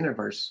as a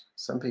universe,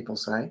 some people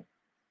say.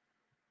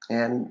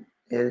 And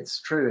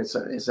it's true,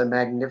 it's a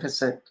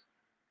magnificent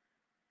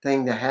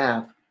thing to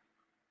have,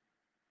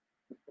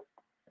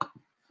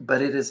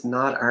 but it is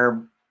not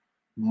our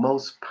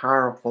most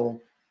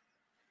powerful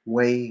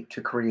way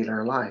to create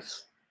our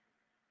lives.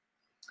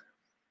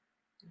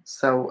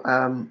 So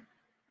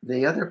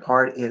the other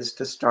part is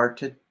to start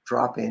to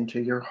drop into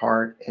your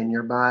heart and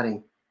your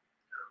body.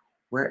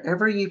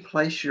 Wherever you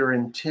place your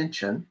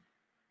intention,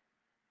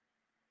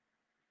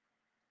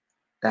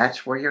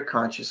 that's where your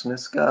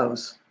consciousness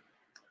goes.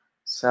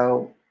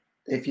 So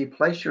if you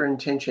place your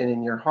intention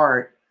in your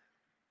heart,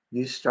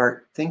 you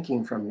start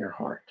thinking from your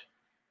heart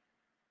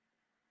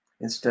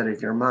instead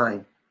of your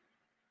mind.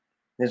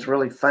 It's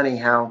really funny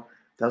how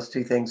those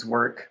two things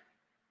work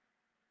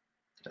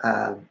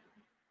uh,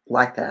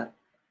 like that.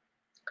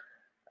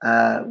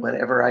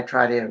 Whenever I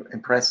try to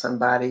impress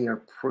somebody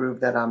or prove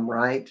that I'm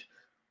right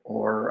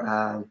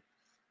or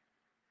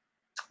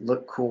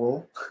look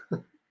cool,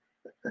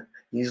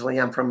 usually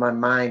I'm from my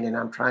mind and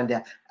I'm trying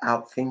to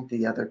outthink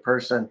the other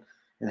person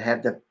and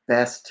have the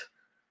best,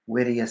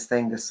 wittiest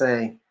thing to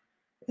say.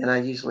 And I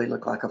usually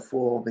look like a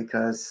fool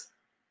because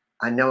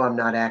I know I'm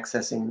not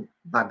accessing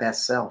my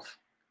best self.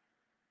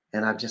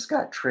 And I've just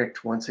got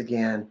tricked once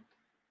again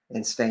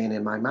in staying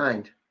in my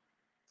mind.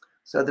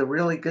 So the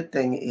really good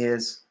thing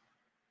is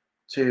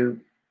to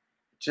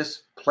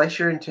just place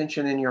your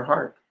intention in your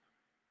heart.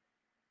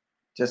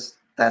 Just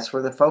that's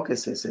where the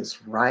focus is.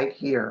 It's right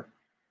here.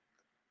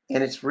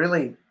 And it's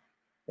really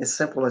as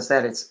simple as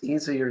that. It's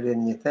easier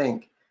than you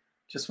think.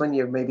 Just when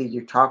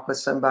you talk with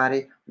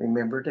somebody,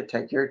 remember to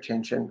take your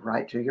attention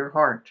right to your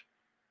heart,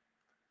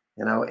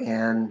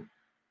 and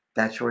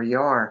that's where you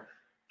are.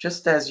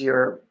 Just as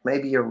you're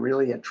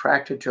really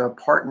attracted to a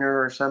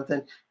partner or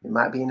something, you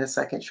might be in the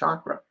second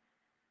chakra.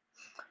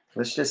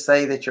 Let's just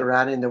say that you're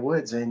out in the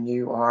woods and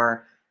you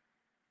are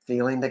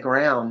feeling the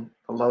ground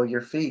below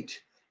your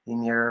feet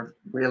and you're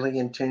really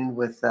in tune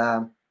with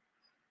the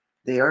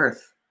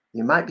earth.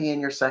 You might be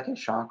in your second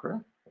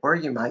chakra or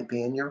you might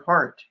be in your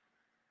heart.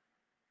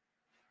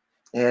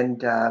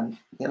 And,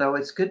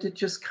 it's good to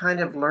just kind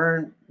of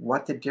learn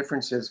what the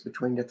difference is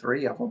between the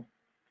three of them.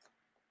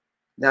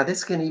 Now,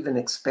 this can even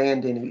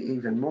expand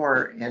even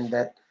more in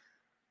that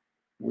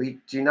we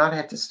do not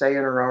have to stay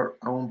in our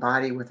own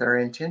body with our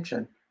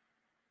intention.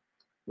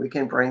 We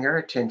can bring our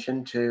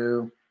attention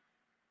to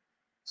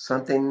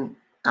something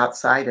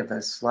outside of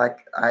us.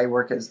 Like I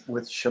work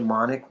with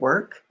shamanic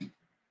work,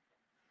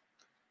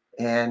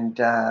 and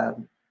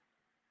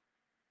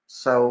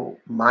so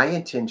my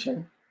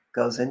intention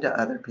goes into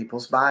other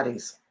people's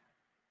bodies.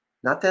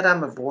 Not that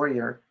I'm a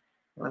voyeur,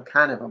 I'm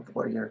kind of a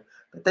voyeur,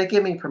 but they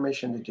give me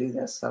permission to do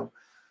this. So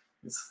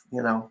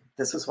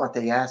this is what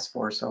they asked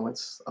for, so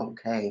it's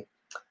okay.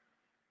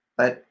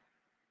 But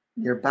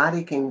your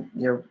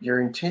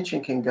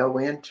intention can go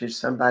into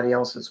somebody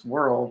else's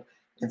world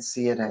and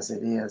see it as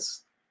it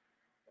is.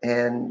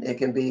 And it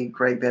can be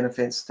great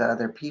benefits to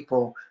other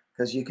people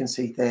because you can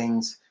see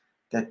things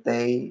that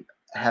they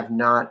have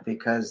not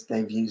because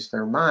they've used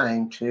their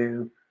mind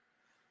to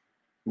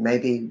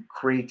maybe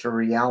create a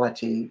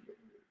reality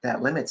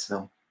that limits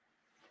them.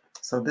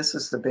 So this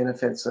is the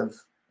benefits of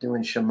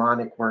doing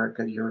shamanic work.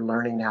 You're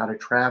learning how to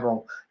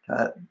travel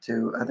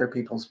to other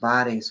people's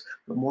bodies,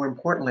 but more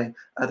importantly,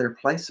 other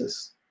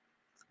places.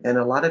 And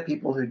a lot of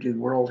people who do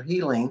world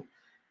healing,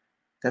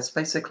 that's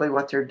basically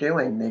what they're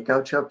doing. They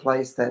go to a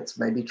place that's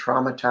maybe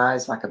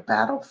traumatized, like a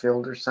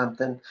battlefield or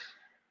something,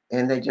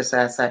 and they just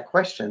ask that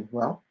question,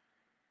 well,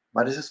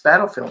 what does this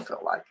battlefield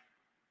feel like?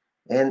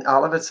 And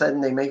all of a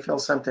sudden, they may feel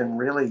something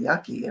really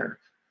yucky or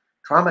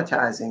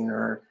traumatizing,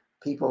 or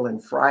people in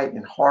fright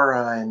and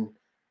horror, and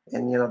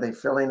they're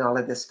feeling all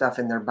of this stuff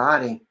in their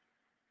body,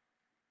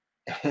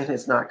 and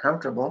it's not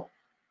comfortable.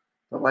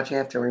 But what you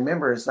have to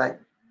remember is like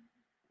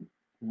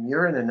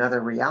you're in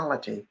another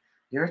reality.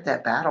 You're at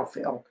that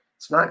battlefield.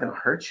 It's not going to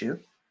hurt you.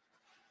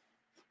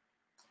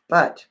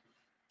 But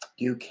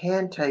you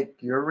can take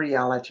your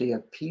reality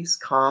of peace,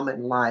 calm,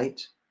 and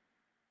light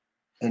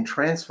and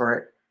transfer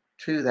it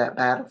to that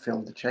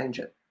battlefield to change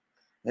it.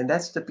 And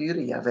that's the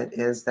beauty of it,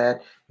 is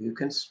that you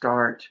can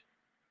start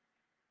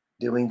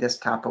doing this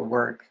type of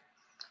work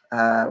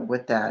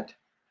with that.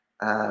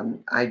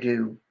 I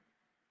do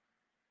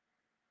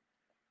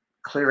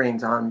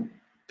clearings on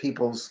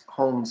people's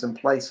homes and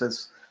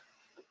places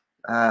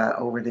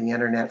over the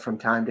internet from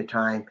time to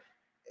time.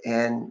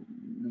 And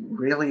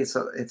really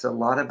it's a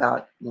lot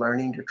about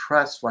learning to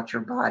trust what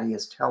your body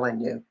is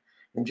telling you.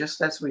 And just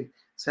as we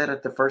said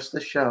at the first of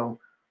the show,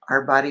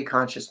 our body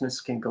consciousness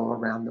can go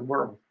around the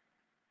world.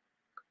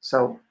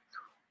 So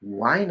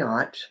why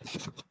not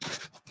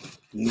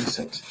use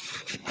it?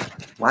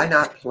 Why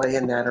not play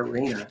in that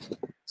arena?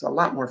 It's a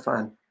lot more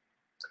fun.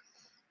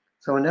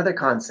 So another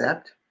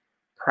concept,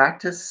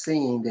 practice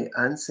seeing the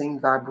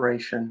unseen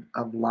vibration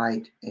of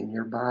light in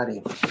your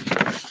body.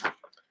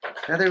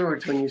 In other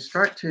words, when you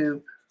start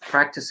to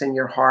practice in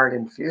your heart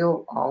and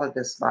feel all of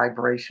this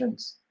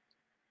vibrations,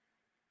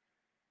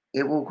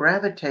 it will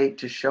gravitate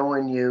to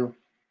showing you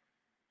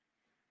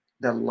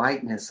the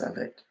lightness of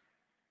it,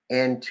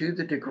 and to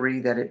the degree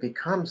that it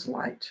becomes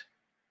light.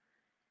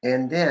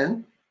 And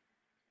then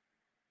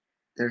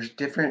there's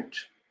different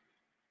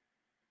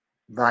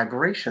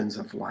vibrations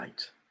of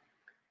light.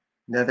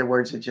 In other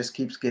words, it just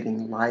keeps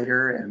getting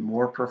lighter and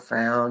more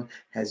profound,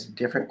 has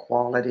different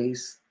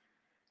qualities.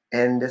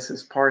 And this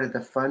is part of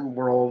the fun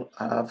world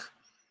of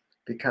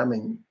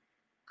becoming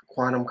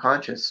quantum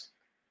conscious,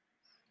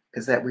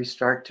 is that we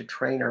start to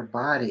train our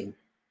body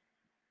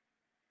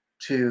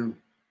to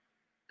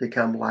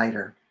become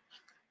lighter.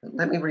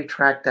 Let me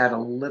retract that a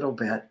little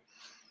bit.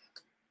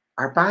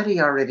 Our body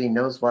already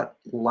knows what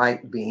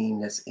light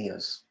beingness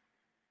is.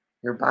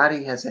 Your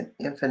body has an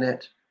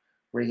infinite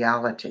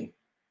reality.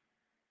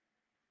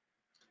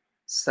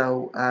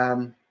 So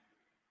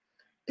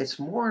it's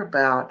more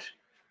about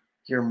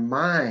your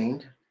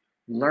mind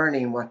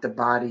learning what the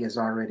body is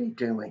already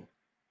doing.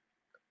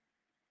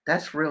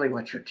 That's really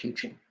what you're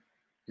teaching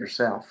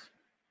yourself,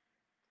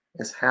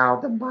 is how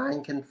the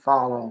mind can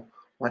follow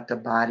what the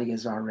body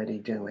is already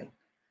doing.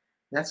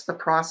 That's the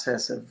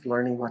process of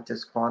learning what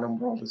this quantum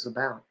world is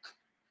about.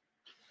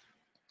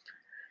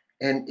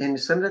 And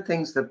some of the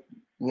things that,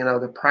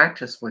 the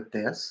practice with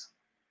this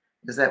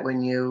is that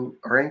when you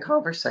are in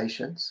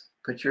conversations,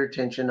 put your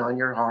attention on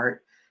your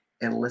heart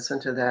and listen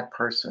to that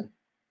person.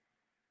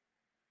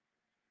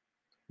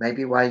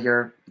 Maybe while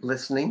you're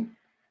listening,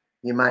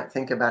 you might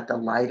think about the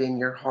light in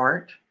your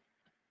heart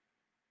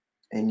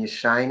and you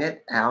shine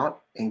it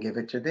out and give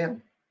it to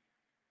them.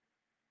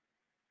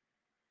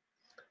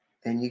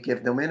 And you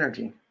give them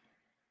energy.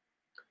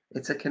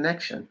 It's a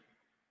connection.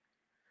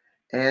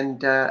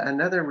 And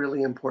another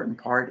really important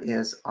part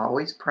is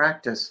always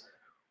practice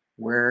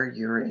where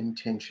your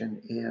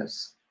intention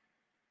is.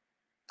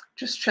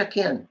 Just check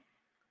in.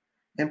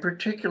 And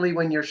particularly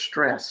when you're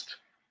stressed,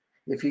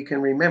 if you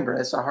can remember,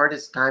 it's the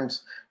hardest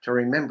times to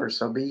remember.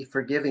 So be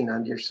forgiving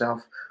on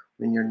yourself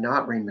when you're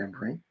not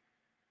remembering.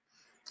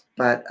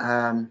 But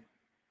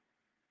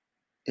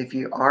if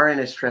you are in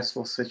a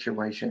stressful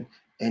situation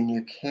and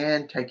you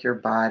can take your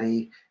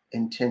body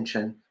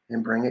intention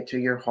and bring it to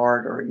your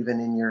heart or even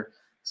in your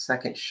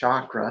second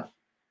chakra,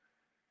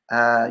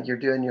 you're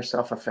doing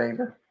yourself a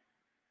favor.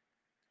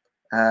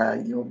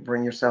 You'll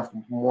bring yourself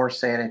more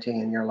sanity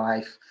in your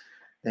life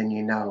than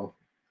you know.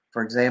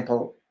 For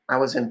example, I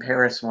was in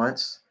Paris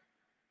once,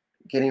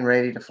 getting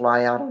ready to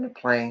fly out on a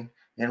plane,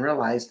 and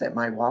realized that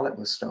my wallet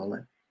was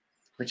stolen,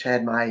 which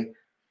had my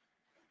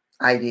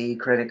ID,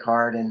 credit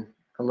card, and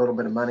a little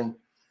bit of money.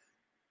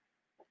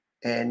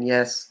 And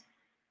yes,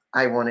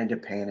 I wanted to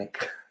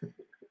panic.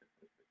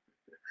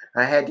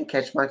 I had to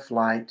catch my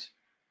flight.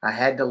 I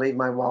had to leave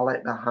my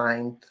wallet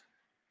behind.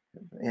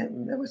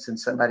 And it was in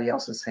somebody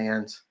else's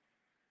hands.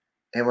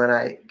 And when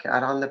I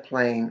got on the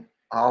plane,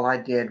 all I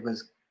did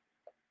was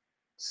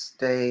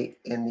stay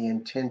in the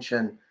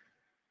intention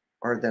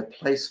or the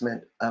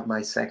placement of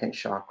my second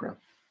chakra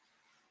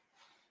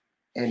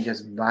and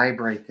just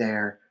vibrate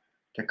there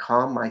to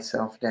calm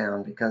myself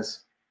down, because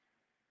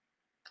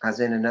I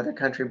was in another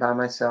country by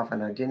myself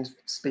and I didn't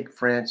speak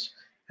French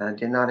and I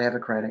did not have a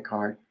credit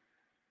card.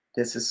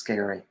 This is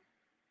scary.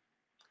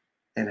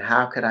 And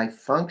how could I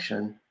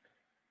function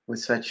with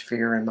such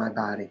fear in my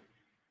body?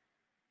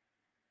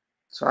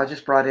 So I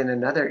just brought in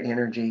another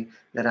energy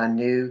that I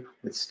knew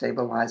would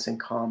stabilize and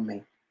calm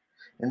me.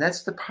 And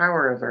that's the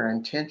power of our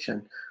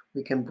intention.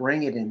 We can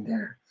bring it in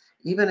there.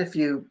 Even if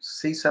you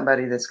see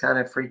somebody that's kind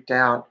of freaked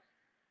out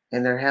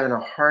and they're having a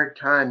hard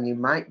time, you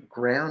might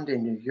ground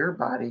into your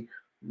body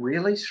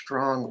really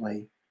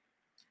strongly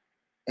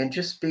and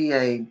just be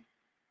a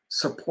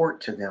support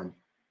to them.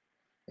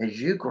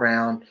 As you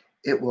ground,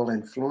 it will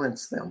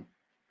influence them.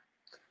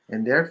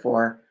 And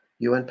therefore,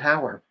 you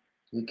empower.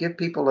 You give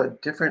people a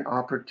different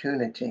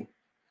opportunity.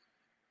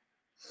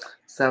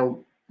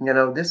 So,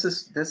 this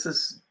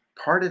is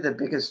part of the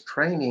biggest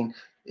training,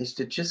 is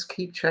to just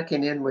keep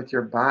checking in with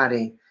your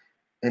body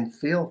and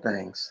feel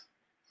things.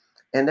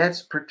 And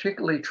that's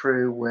particularly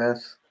true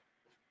with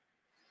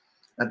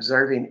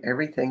observing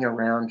everything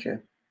around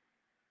you.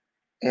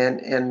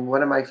 And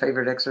one of my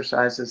favorite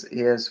exercises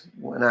is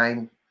when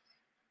I'm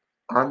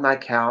on my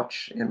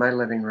couch in my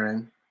living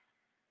room,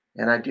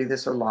 and I do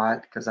this a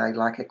lot because I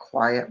like a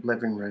quiet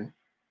living room.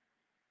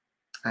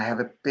 I have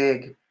a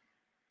big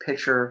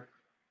picture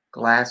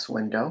glass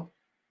window,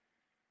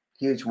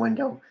 huge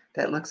window,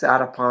 that looks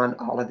out upon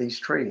all of these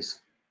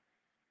trees.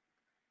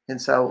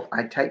 And so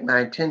I take my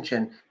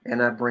attention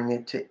and I bring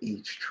it to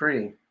each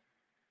tree.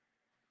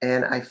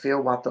 and I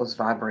feel what those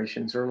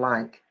vibrations are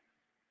like.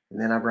 And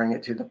then I bring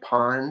it to the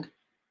pond,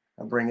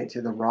 I bring it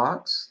to the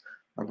rocks,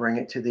 I bring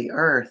it to the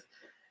earth,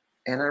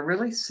 and I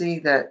really see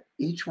that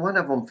each one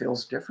of them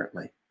feels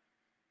differently.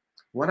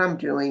 What I'm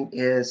doing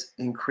is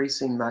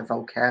increasing my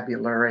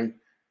vocabulary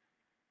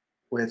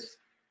with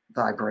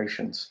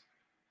vibrations.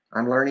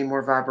 I'm learning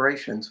more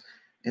vibrations.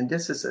 And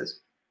this is a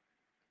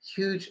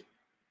huge,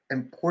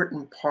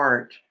 important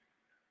part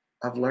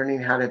of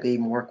learning how to be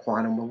more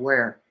quantum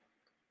aware.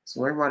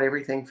 So learn what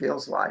everything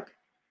feels like.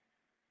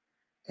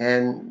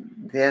 And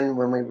then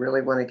when we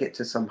really want to get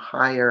to some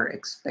higher,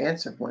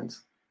 expansive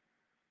ones,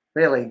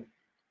 really,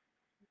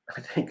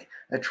 I think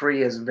a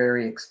tree is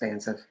very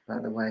expansive, by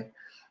the way.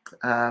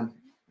 Um,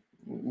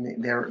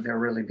 they're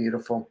really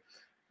beautiful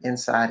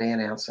inside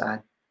and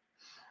outside.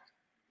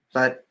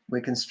 But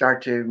we can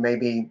start to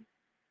maybe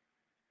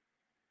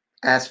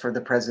ask for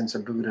the presence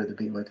of Buddha to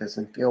be with us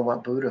and feel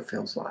what Buddha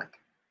feels like,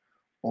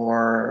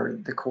 or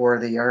the core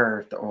of the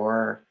earth,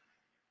 or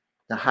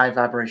the high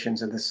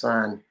vibrations of the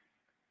sun.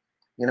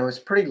 You know, it's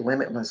pretty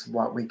limitless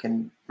what we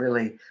can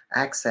really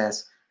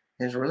access.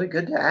 And it's really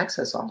good to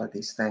access all of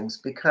these things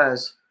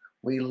because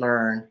we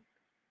learn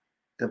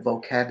the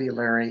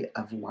vocabulary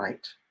of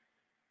light.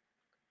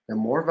 The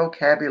more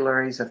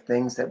vocabularies of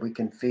things that we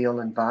can feel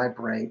and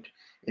vibrate,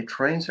 it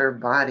trains our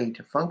body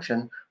to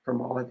function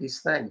from all of these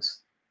things.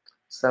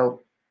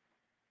 So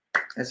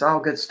it's all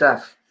good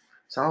stuff.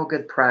 It's all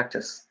good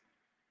practice.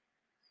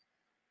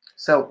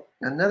 So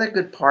another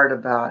good part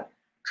about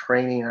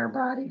training our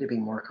body to be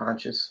more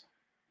conscious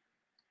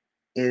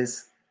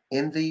is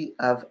envy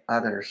of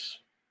others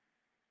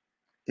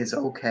is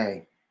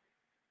okay.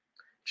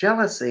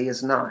 Jealousy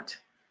is not.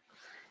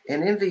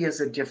 And envy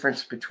is a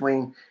difference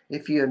between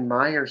if you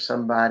admire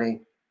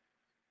somebody,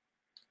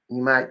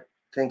 you might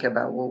think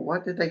about, well,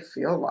 what did they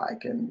feel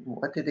like and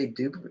what did they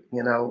do?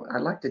 You know, I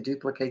like to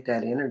duplicate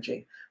that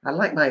energy. I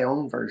like my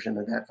own version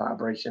of that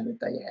vibration that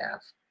they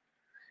have.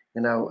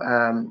 You know,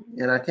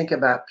 and I think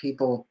about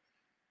people.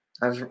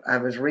 I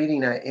was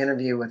reading an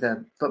interview with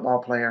a football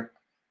player.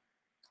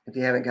 If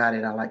you haven't got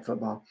it, I like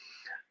football.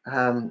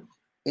 Um,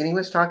 and he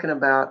was talking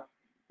about,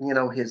 you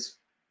know, his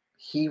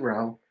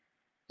hero.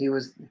 He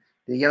was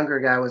the younger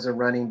guy was a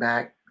running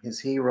back. His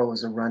hero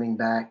was a running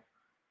back,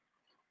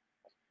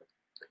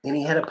 and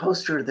he had a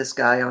poster of this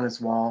guy on his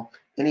wall.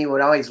 And he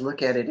would always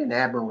look at it in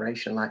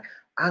admiration, like,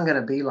 I'm going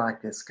to be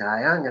like this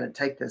guy. I'm going to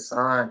take this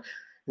on.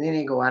 And then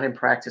he'd go out and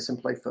practice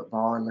and play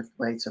football and lift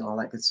weights and all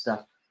that good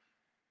stuff.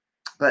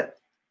 But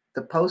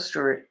the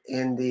poster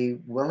and the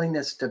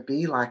willingness to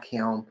be like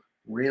him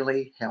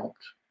really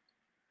helped,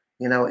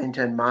 you know, and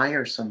to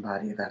admire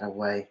somebody that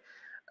way,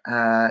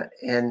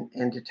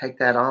 and to take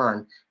that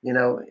on, you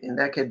know, and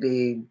that could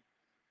be,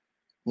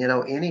 you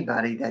know,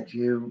 anybody that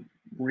you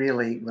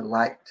really would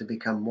like to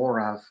become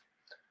more of.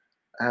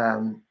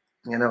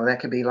 You know, that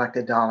could be like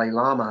the Dalai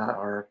Lama,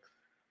 or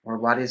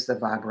what is the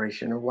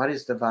vibration, or what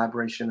is the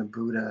vibration of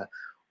Buddha,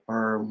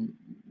 or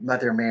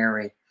Mother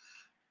Mary,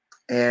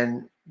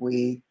 and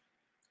we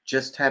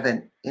just have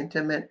an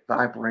intimate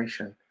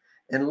vibration.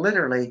 And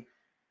literally,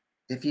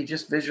 if you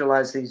just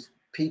visualize these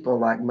people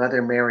like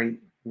Mother Mary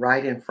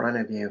right in front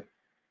of you,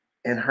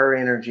 and her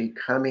energy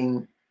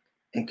coming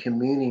and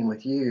communing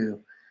with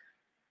you,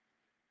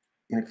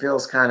 and it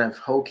feels kind of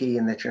hokey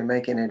and that you're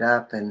making it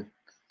up, and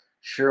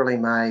surely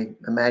my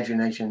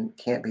imagination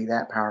can't be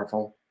that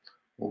powerful.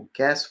 Well,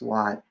 guess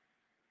what?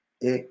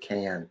 It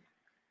can.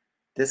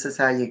 This is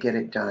how you get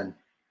it done.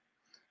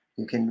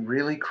 You can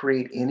really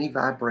create any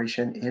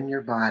vibration in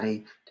your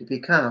body to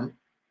become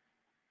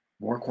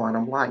more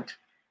quantum light.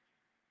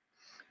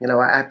 You know,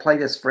 I play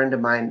this friend of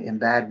mine in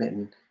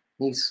badminton.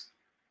 He's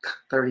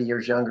 30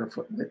 years younger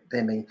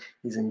than me.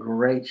 He's in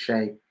great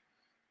shape,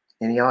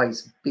 and he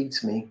always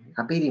beats me.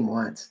 I beat him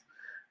once,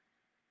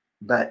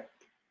 but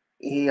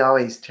he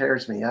always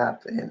tears me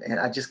up, and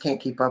I just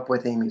can't keep up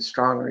with him. He's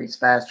stronger, he's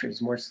faster,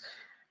 he's more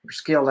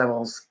skill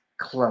levels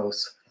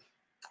close.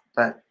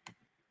 But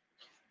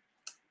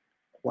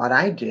what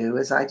I do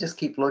is I just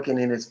keep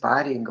looking at his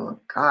body and going,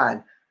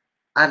 God,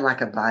 I'd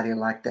like a body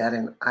like that,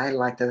 and I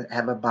like to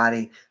have a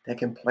body that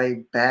can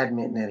play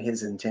badminton at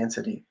his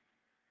intensity.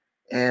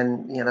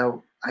 And you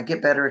know, I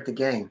get better at the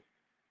game,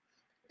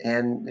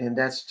 and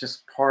that's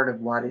just part of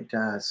what it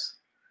does.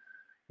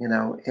 You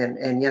know,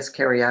 and yes,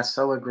 Carrie, I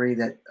so agree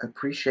that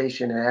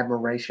appreciation and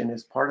admiration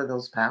is part of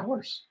those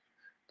powers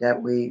that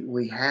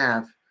we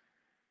have.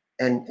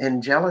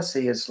 And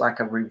jealousy is like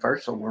a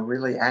reversal. We're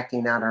really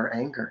acting out our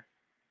anger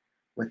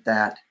with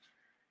that,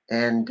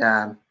 and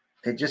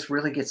it just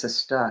really gets us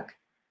stuck.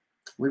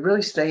 We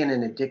really stay in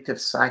an addictive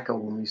cycle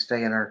when we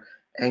stay in our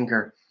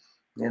anger,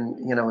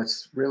 and you know,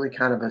 it's really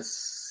kind of a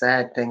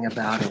sad thing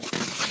about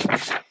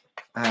it.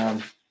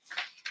 Um,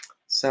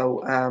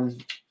 so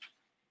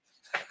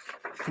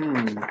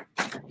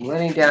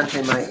running down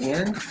to my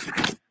end,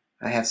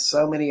 I have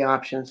so many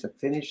options to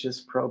finish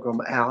this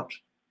program out.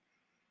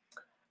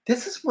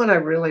 This is one I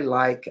really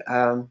like.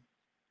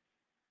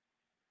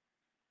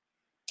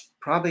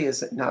 Probably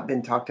has not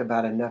been talked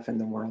about enough in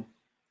the world.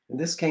 And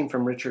this came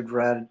from Richard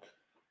Rudd.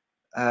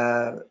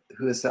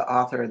 who is the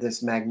author of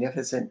this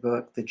magnificent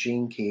book, The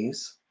Gene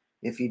Keys.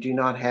 If you do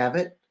not have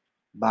it,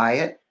 buy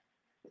it.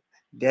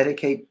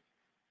 Dedicate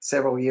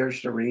several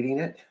years to reading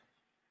it.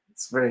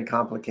 It's very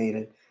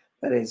complicated,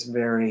 but it's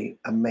very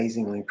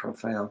amazingly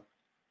profound.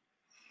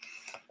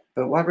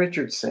 But what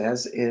Richard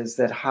says is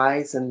that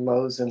highs and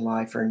lows in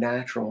life are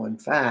natural. In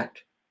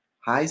fact,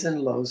 highs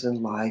and lows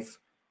in life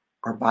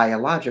are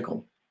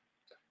biological.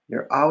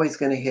 You're always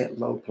going to hit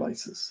low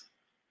places,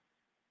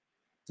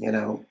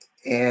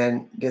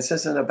 and this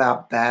isn't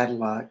about bad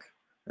luck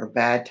or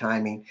bad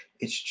timing.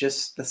 It's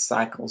just the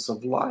cycles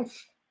of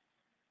life.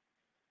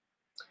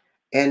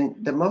 And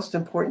the most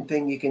important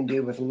thing you can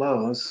do with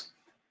lows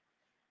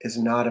is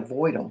not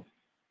avoid them.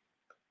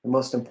 The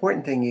most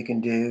important thing you can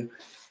do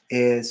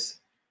is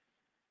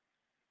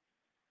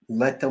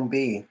let them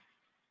be.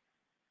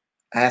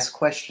 Ask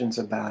questions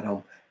about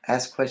them.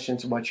 Ask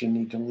questions what you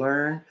need to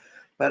learn,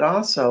 but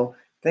also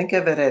think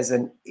of it as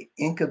an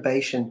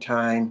incubation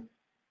time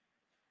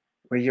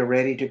where you're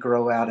ready to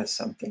grow out of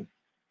something.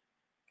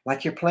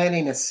 Like you're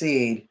planting a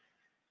seed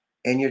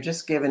and you're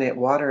just giving it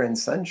water and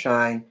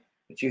sunshine,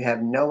 but you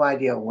have no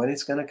idea when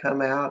it's going to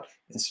come out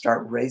and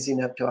start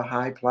raising up to a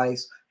high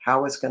place,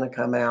 how it's going to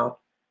come out.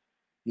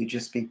 You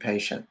just be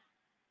patient.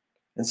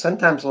 And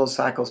sometimes those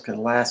cycles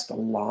can last a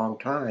long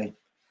time.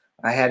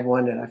 I had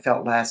one that I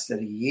felt lasted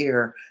a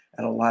year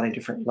at a lot of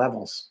different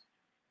levels.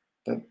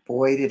 But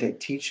boy, did it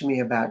teach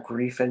me about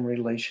grief and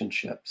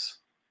relationships.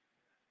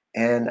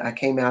 And I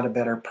came out a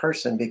better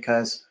person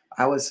because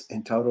I was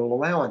in total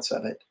allowance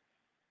of it.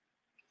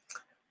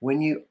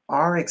 When you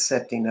are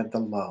accepting of the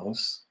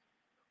lows,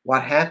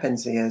 what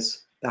happens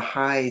is the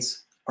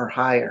highs are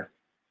higher.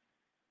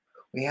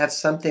 We have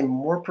something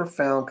more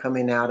profound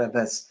coming out of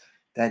us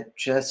that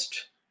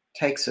just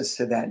takes us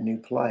to that new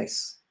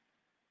place.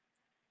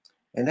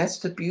 And that's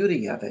the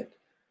beauty of it,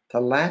 to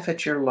laugh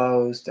at your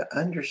lows, to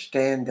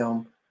understand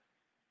them,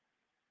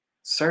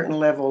 certain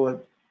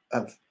level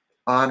of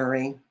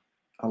honoring,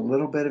 a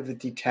little bit of a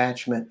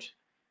detachment.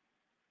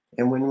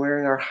 And when we're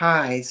in our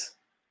highs,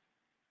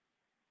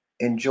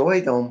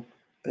 enjoy them,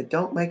 but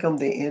don't make them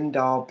the end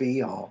all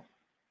be all.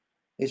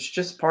 It's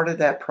just part of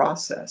that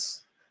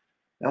process.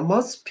 Now,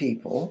 most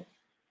people,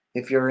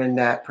 if you're in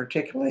that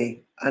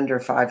particularly under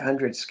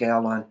 500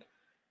 scale on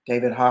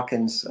David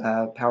Hawkins'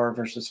 Power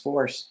versus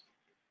Force,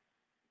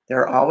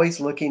 they're always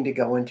looking to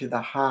go into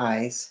the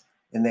highs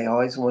and they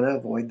always want to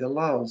avoid the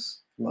lows.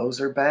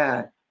 Lows are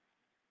bad.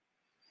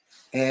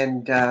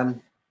 And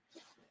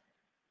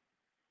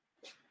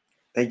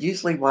they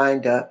usually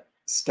wind up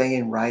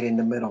staying right in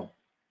the middle,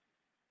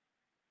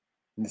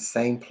 in the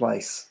same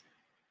place.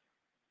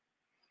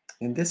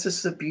 And this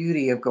is the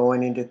beauty of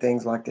going into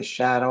things like the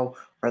shadow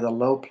or the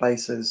low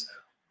places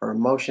or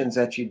emotions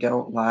that you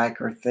don't like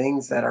or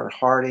things that are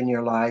hard in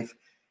your life,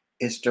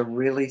 is to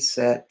really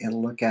sit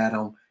and look at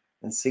them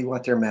and see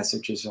what their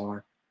messages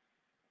are.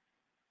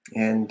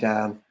 And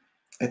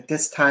at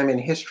this time in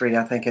history,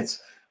 I think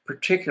it's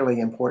particularly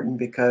important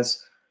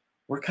because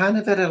we're kind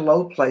of at a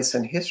low place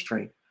in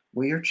history.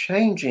 We are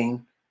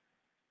changing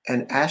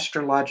an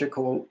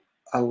astrological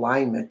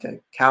alignment, a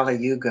Kali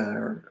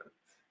Yuga,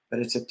 but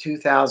it's a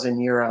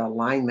 2,000-year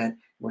alignment.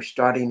 We're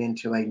starting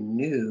into a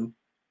new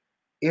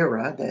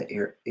era,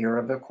 the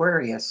era of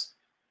Aquarius.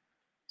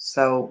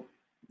 So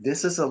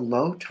this is a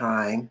low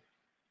time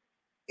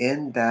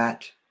in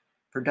that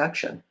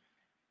production.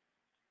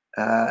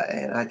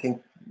 And I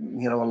think,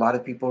 a lot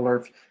of people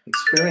are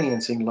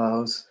experiencing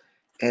lows,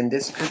 and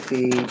this could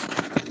be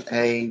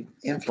a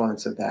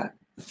influence of that.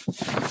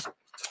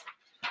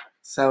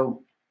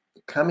 So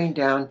coming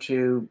down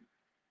to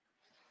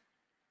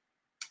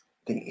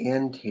the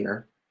end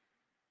here,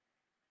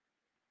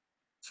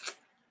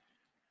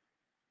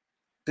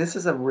 this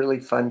is a really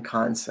fun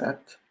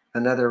concept.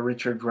 Another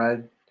Richard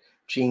Rudd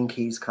Gene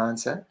Keys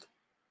concept.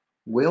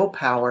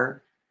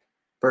 Willpower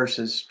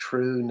versus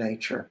true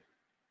nature.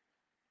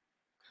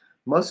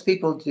 Most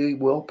people do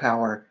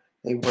willpower.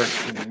 They work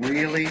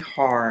really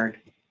hard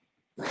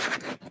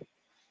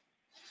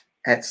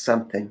at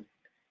something.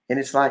 And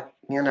it's like,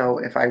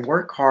 if I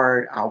work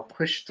hard, I'll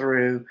push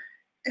through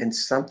and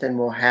something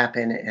will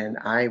happen and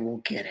I will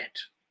get it.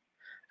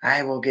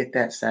 I will get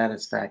that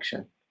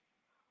satisfaction.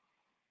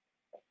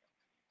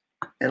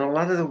 And a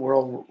lot of the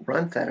world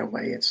runs that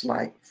way. It's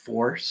like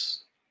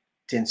force,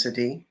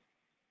 density,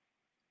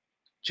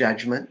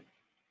 judgment,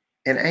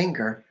 and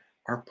anger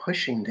are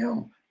pushing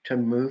them to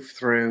move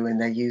through,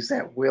 and they use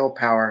that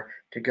willpower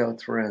to go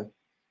through.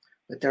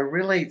 But they're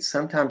really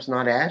sometimes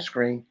not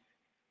asking,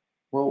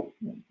 well,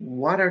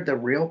 what are the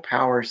real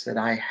powers that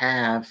I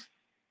have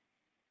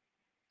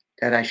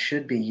that I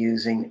should be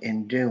using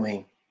and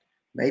doing?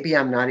 Maybe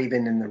I'm not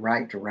even in the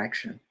right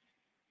direction.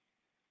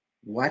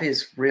 What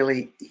is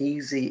really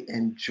easy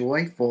and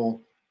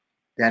joyful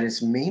that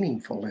is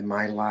meaningful in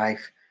my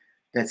life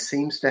that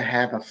seems to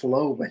have a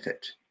flow with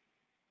it?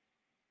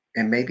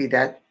 And maybe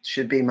that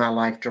should be my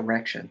life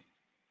direction.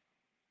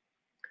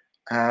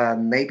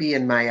 Maybe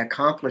in my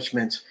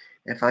accomplishments,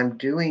 if I'm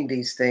doing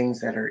these things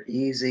that are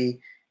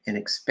easy and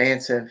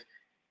expansive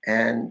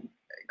and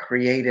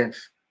creative,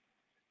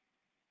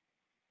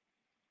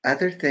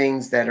 other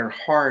things that are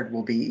hard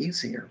will be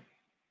easier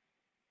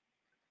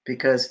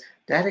because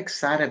that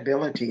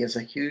excitability is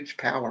a huge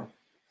power.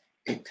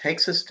 It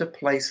takes us to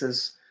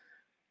places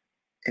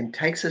and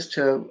takes us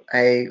to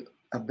a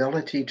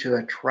ability to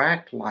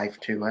attract life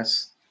to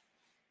us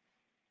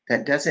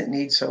that doesn't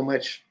need so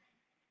much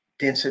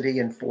density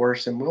and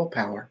force and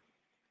willpower.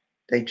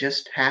 They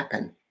just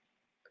happen.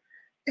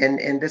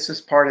 And this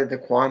is part of the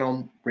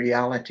quantum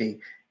reality,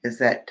 is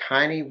that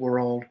tiny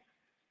world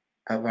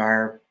of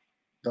our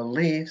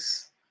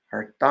beliefs,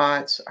 our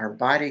thoughts, our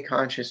body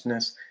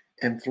consciousness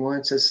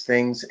influences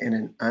things in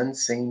an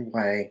unseen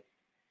way.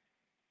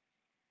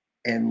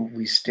 And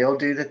we still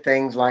do the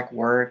things like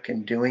work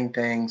and doing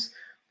things,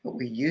 but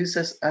we use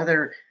this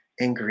other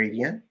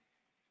ingredient,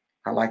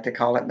 I like to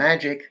call it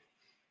magic,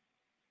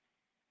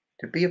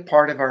 to be a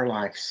part of our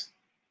lives.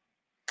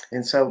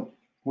 And so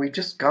we've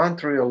just gone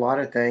through a lot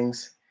of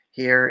things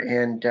here.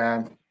 And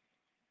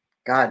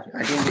God,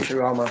 I didn't get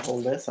through all my whole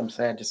list, I'm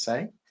sad to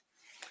say.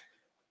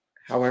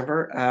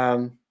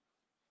 However,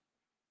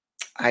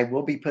 I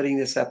will be putting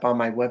this up on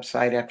my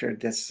website after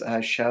this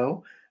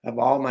show of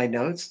all my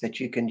notes that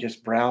you can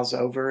just browse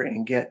over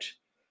and get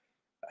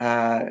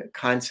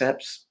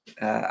concepts,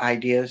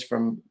 ideas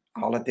from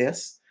all of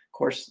this. Of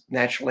course,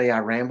 naturally, I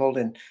rambled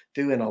and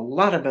threw in a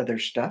lot of other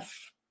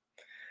stuff.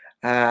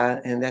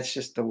 And that's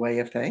just the way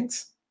of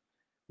things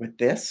with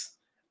this.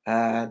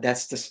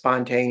 That's the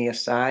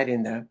spontaneous side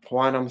and the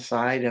quantum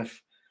side of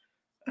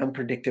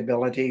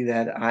unpredictability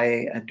that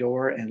I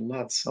adore and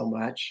love so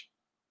much.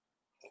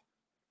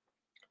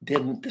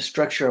 Then the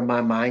structure of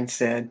my mind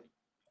said,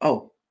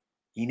 oh,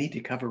 you need to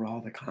cover all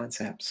the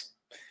concepts,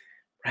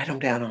 write them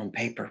down on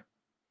paper.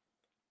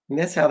 And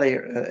that's how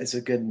it's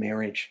a good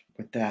marriage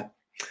with that.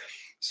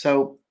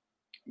 So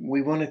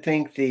we want to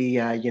thank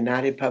the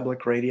United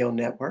Public Radio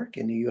Network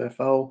and the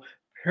UFO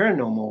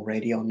Paranormal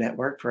Radio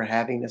Network for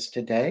having us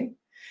today,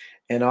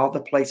 and all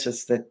the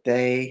places that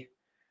they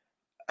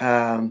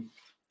are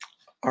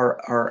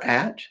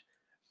at.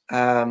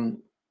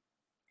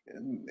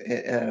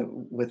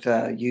 With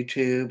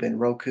YouTube and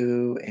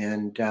Roku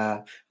and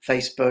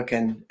Facebook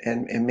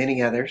and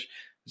many others.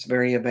 It's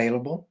very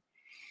available,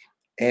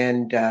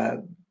 and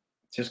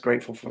just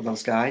grateful for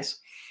those guys.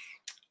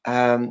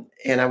 And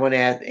I want to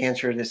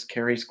answer this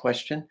Carrie's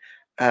question.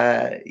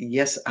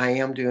 Yes, I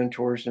am doing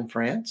tours in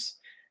France,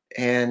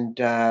 and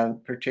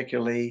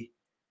particularly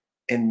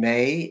in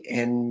May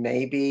and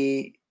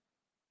maybe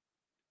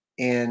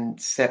in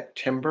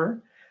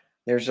September.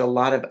 There's a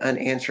lot of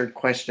unanswered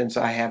questions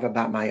I have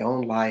about my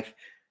own life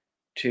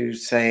to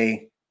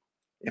say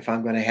if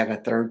I'm going to have a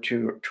third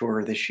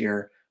tour this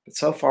year. But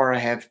so far, I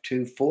have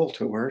 2 full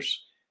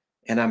tours,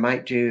 and I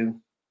might do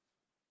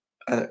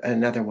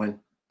another one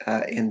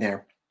in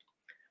there.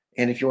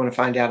 And if you want to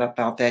find out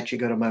about that, you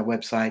go to my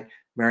website,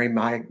 Mary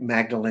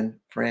Magdalene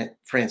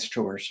France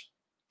Tours.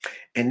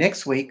 And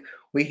next week,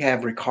 we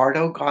have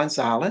Ricardo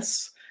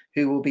Gonzalez,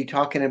 who will be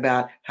talking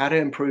about how to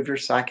improve your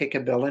psychic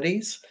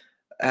abilities.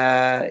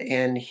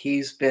 And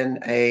he's been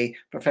a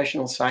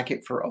professional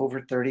psychic for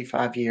over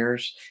 35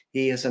 years.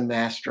 He is a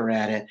master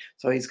at it.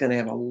 So he's going to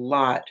have a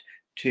lot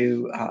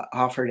to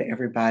offer to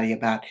everybody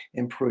about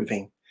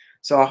improving.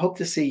 So I hope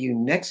to see you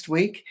next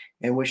week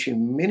and wish you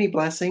many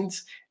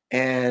blessings.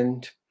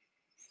 And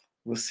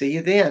we'll see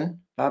you then.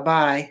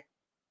 Bye-bye.